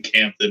Warren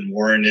camp than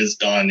Warren has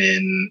done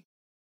in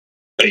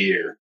a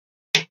year.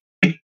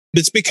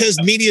 It's because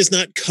media is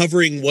not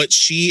covering what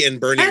she and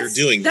Bernie are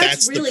doing.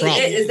 That's really the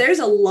problem. There's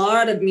a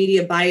lot of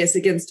media bias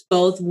against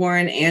both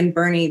Warren and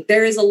Bernie.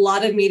 There is a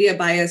lot of media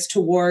bias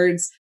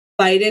towards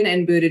Biden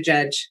and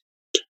Buttigieg.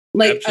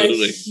 Like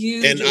absolutely. A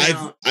huge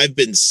amount. I've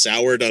been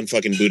soured on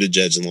fucking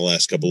Buttigieg in the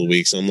last couple of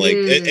weeks. I'm like,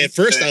 at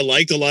first I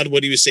liked a lot of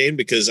what he was saying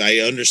because I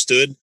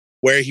understood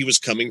where he was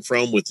coming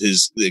from with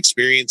his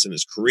experience and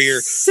his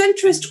career.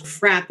 Centrist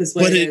crap is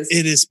what it is.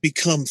 It has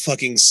become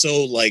fucking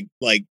so like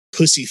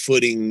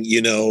pussyfooting,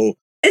 you know,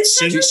 it's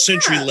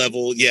century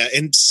level. Yeah.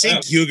 And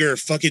Cenk Uygur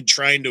fucking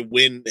trying to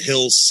win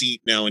Hill's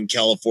seat now in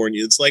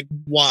California. It's like,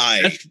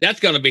 why? That's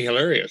going to be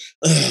hilarious.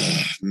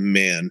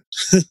 Man.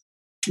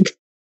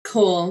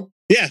 Cool.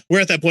 Yeah.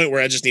 We're at that point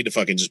where I just need to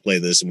fucking just play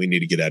this and we need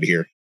to get out of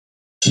here.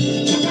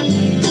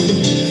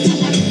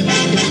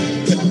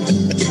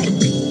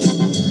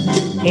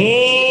 I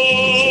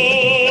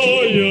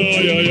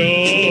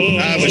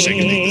wish I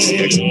could make this the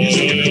exit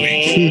music every week.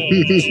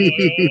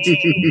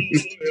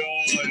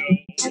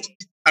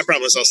 I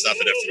promise I'll stop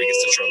it after we get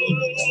to trouble.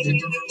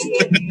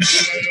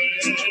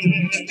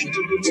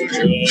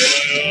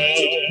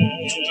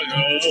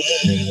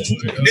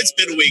 It's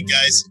been a week,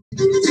 guys.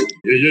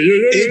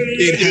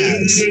 It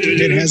has.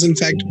 It has, in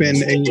fact,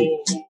 been a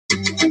week.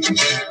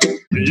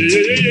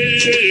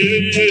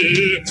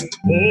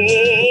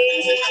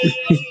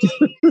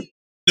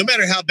 No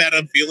matter how bad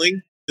I'm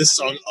feeling, this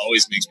song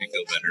always makes me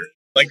feel better.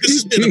 Like, this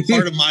has been a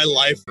part of my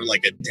life for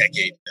like a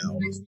decade now.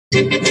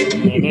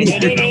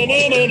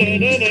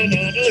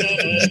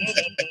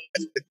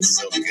 It's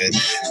so good.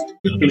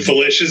 And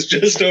Felicia's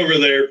just over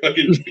there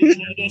fucking.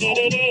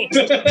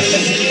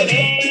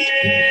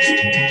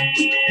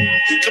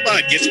 Come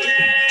on, get to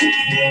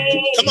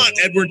it. Come on,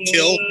 Edward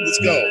Kill. Let's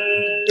go.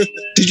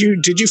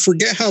 Did you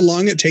forget how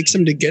long it takes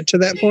him to get to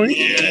that point?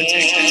 Yeah, it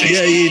takes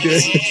Yeah, you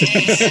did.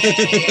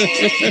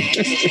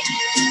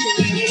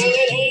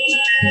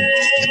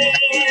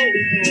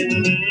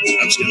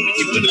 I'm just gonna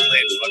keep winning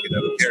lane. Fuck it, I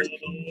don't care.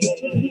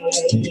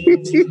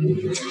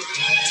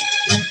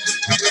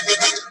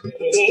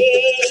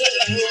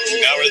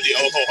 Now we're in the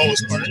oh ho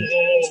ho's part.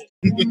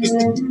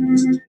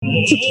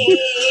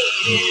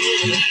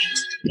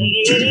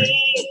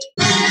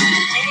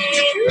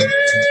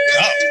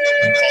 Oh,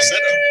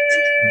 falsetto.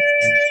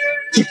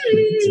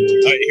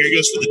 All right, here he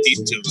goes for the deep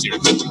tunes here.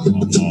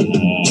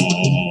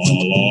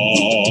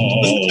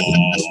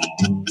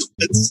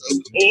 That's so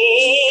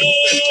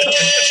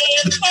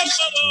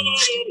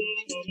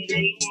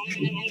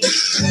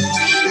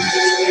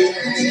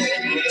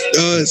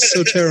Oh, it's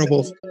so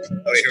terrible.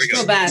 Oh, here we go.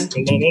 So bad.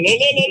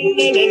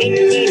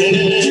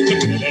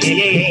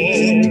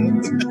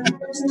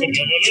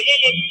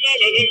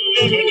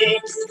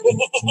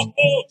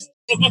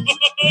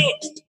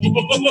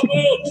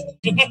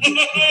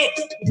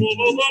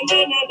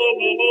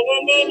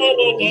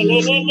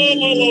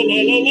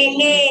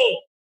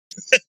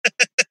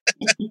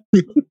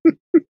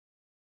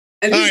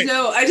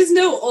 I just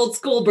know old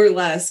school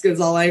burlesque is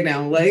all I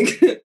know.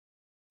 Like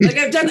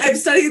I've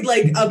studied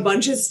like a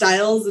bunch of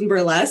styles in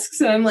burlesque,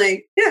 so I'm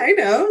like, yeah, I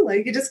know.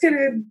 Like you just kind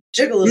of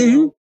jiggle a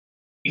little.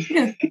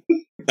 Yeah.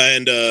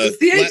 And that's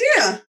the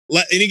idea.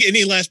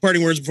 Any last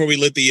parting words before we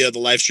let the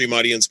live stream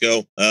audience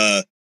go?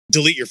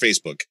 Delete your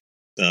Facebook.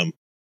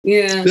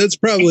 Yeah, that's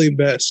probably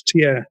best.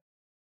 Yeah,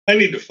 I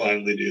need to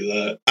finally do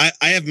that. I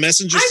have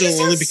Messenger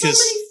still only because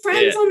so many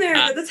friends on there.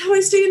 But that's how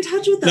I stay in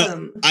touch with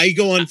them. I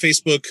go on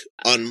Facebook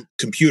on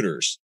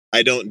computers.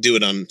 I don't do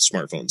it on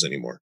smartphones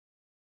anymore.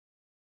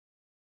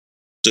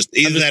 Just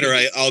either that or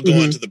I'll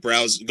go onto the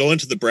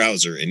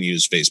browser, and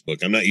use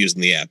Facebook. I'm not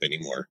using the app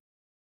anymore.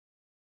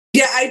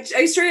 Yeah,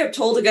 I straight up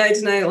told a guy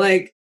tonight,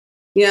 like,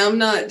 yeah, I'm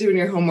not doing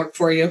your homework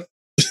for you.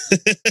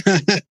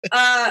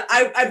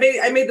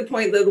 I made the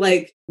point that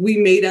like we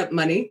made up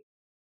money,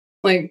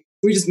 like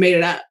we just made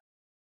it up.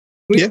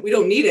 We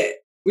don't need it.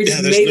 We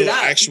just made it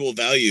up. Actual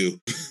value.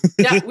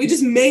 Yeah, we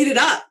just made it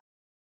up,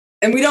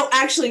 and we don't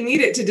actually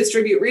need it to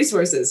distribute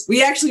resources.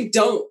 We actually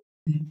don't.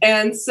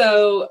 And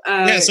so,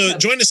 so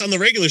join us on the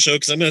regular show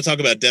because I'm going to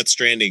talk about Death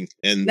Stranding,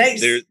 and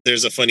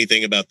there's a funny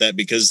thing about that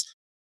because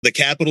the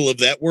capital of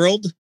that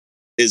world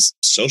is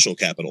social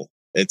capital.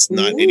 It's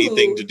not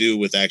anything to do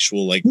with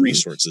actual like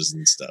resources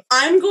and stuff.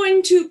 I'm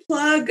going to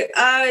plug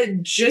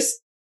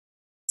just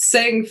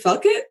saying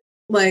fuck it.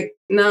 Like,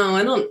 no,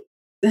 I don't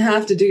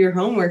have to do your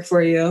homework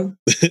for you.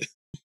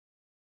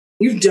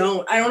 You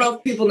don't. I don't know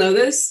if people know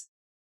this.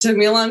 It took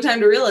me a long time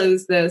to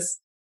realize this.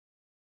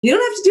 You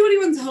don't have to do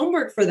anyone's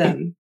homework for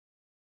them.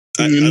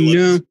 I love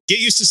it. Get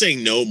used to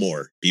saying no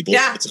more, people.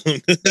 Yeah.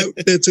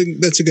 That's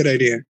a good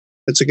idea.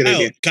 That's a good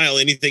idea. Kyle,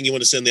 anything you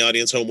want to send the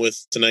audience home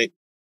with tonight?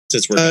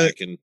 Since we're back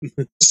and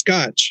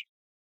Scotch.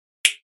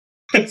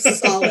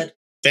 Solid.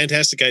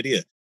 Fantastic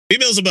idea.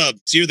 Females Above,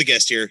 so you're the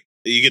guest here.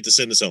 You get to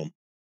send us home.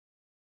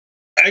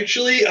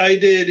 Actually, I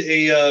did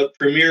a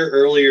premiere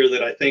earlier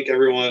that I think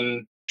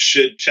everyone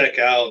should check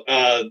out.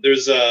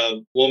 There's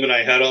a woman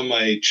I had on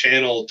my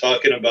channel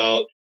talking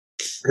about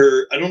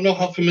her. I don't know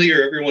how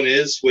familiar everyone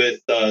is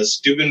with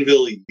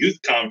Steubenville youth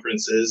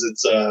conferences.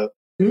 It's a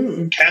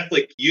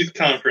Catholic youth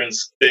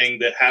conference thing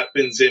that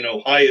happens in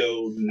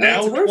Ohio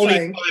now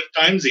 25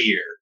 times a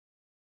year.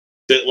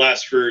 That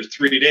lasts for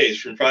 3 days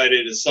from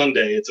Friday to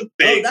Sunday. It's a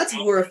big. Oh, that's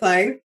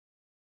horrifying.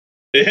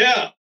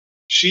 Yeah.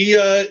 She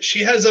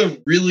has a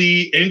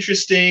really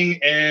interesting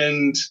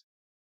and,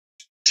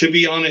 to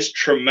be honest,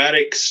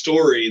 traumatic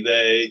story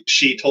that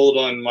she told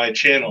on my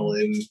channel.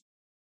 And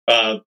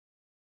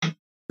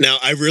now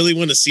I really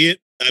want to see it.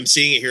 I'm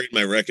seeing it here in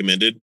my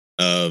recommended.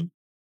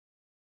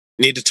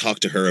 Need to talk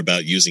to her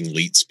about using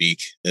Leet Speak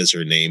as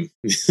her name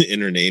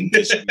in her name.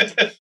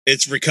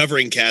 It's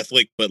recovering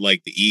Catholic, but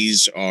like the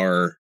E's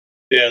are.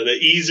 Yeah, the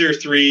E's are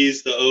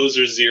 3s, the O's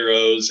are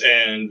 0s,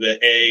 and the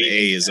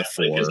A is a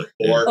 4.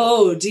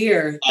 Oh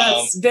dear,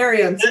 that's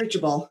very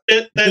unsearchable.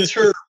 That's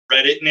her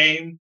Reddit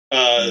name.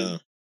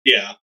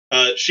 Yeah,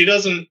 she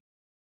doesn't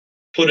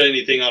put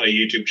anything on a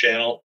YouTube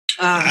channel.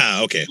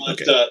 Okay.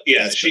 But,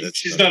 yeah,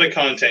 she's not a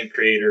content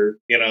creator,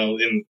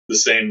 in the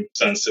same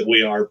sense that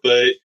we are.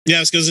 But yeah, I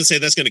was going to say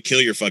that's going to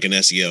kill your fucking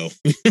SEO.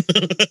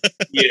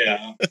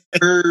 Yeah,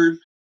 I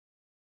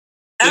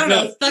don't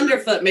know.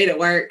 Thunderfoot made it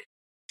work.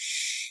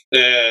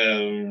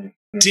 Did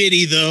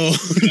he though?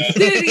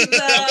 Did he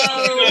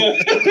though?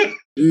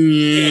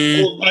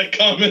 Hold my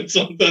comments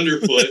on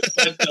Thunderfoot.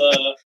 But,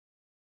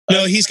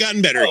 No, he's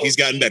gotten better. He's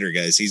gotten better,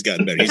 guys. He's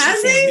gotten better.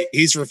 Has he?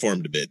 He's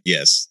reformed a bit.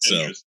 Yes.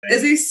 So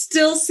is he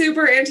still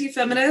super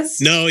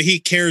anti-feminist? No, he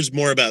cares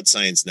more about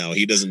science now.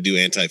 He doesn't do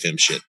anti-fem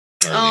shit.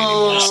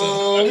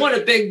 Oh, what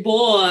a big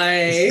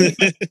boy.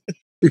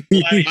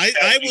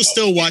 I will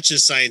still watch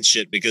his science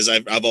shit because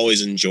I've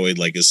always enjoyed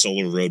like his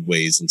solar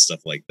roadways and stuff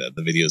like that.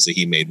 The videos that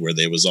he made where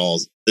it was all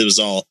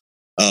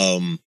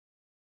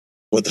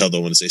what the hell do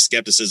I want to say?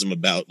 Skepticism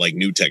about like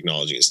new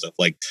technology and stuff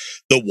like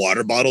the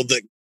water bottle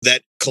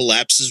that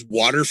collapses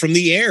water from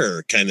the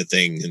air kind of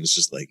thing. And it's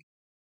just like,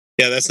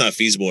 yeah, that's not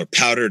feasible. Or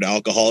powdered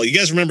alcohol. You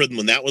guys remember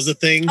when that was a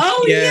thing?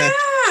 Oh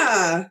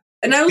yeah.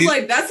 And I was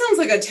like, that sounds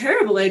like a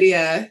terrible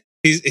idea.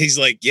 He's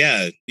like,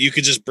 yeah, you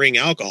could just bring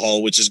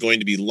alcohol, which is going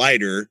to be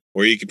lighter,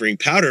 or you could bring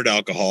powdered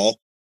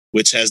alcohol,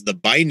 which has the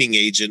binding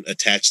agent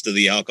attached to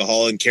the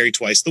alcohol and carry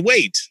twice the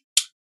weight.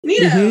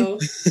 Neato.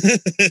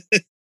 Mm-hmm.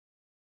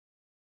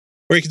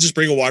 Or you could just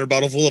bring a water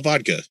bottle full of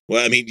vodka.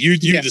 Well, I mean, you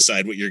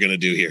decide what you're going to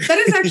do here. That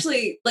is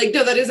actually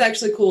that is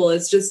actually cool.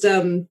 It's just,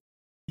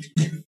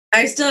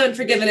 I still haven't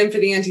forgiven him for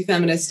the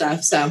anti-feminist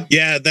stuff. So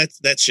yeah,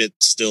 that shit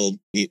still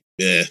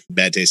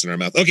bad taste in our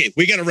mouth. Okay,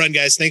 we got to run,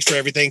 guys. Thanks for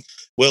everything.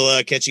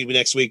 We'll catch you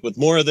next week with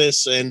more of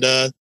this, and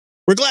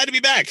we're glad to be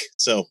back.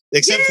 So,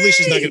 except Yay!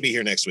 Felicia's not going to be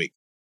here next week.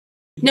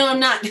 No, I'm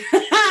not.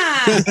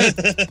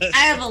 I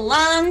have a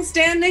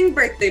long-standing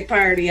birthday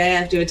party I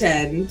have to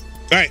attend.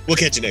 All right, we'll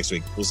catch you next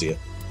week. We'll see you.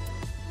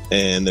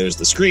 And there's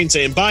the screen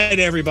saying bye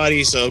to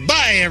everybody. So,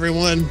 bye,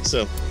 everyone.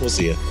 So, we'll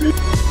see you.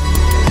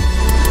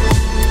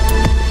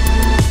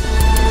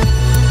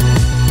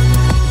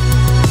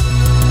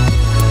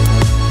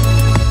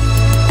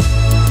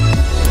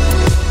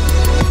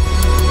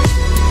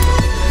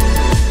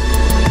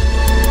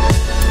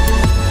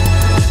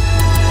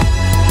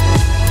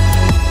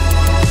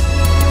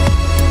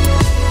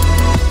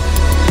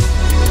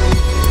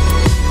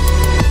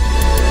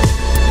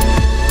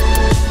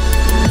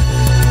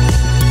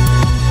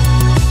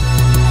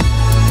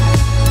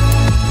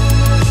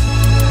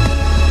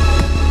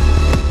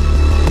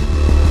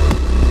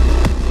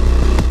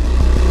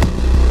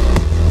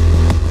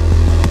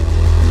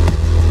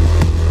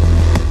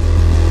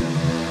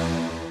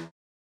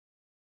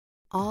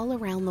 All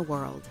around the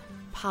world,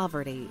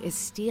 poverty is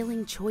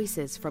stealing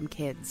choices from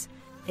kids.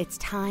 It's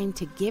time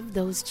to give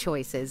those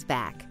choices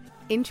back.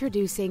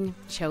 Introducing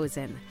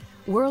Chosen,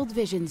 World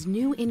Vision's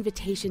new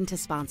invitation to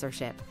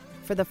sponsorship.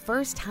 For the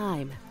first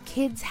time,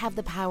 kids have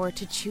the power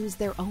to choose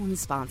their own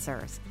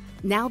sponsors.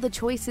 Now the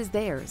choice is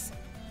theirs.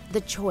 The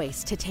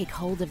choice to take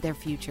hold of their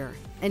future,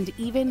 and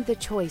even the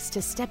choice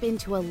to step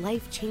into a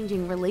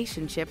life-changing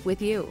relationship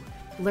with you.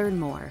 Learn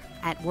more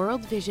at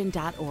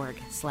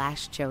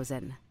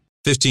worldvision.org/chosen.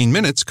 15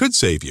 minutes could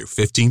save you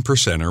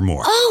 15% or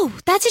more. Oh,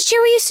 that's a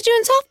cheer we used to do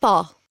in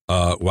softball.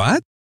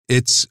 What?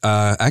 It's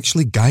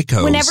actually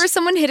Geico's. Whenever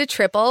someone hit a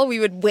triple, we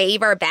would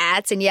wave our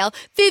bats and yell,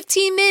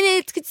 15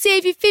 minutes could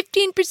save you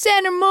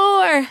 15% or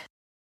more.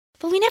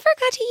 But we never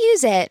got to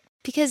use it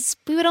because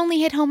we would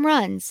only hit home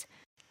runs.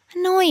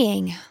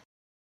 Annoying.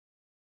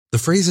 The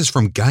phrase is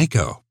from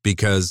Geico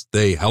because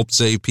they help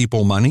save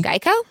people money.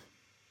 Geico?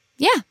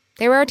 Yeah,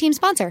 they were our team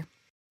sponsor.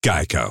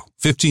 Geico.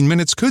 15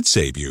 minutes could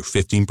save you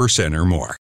 15% or more.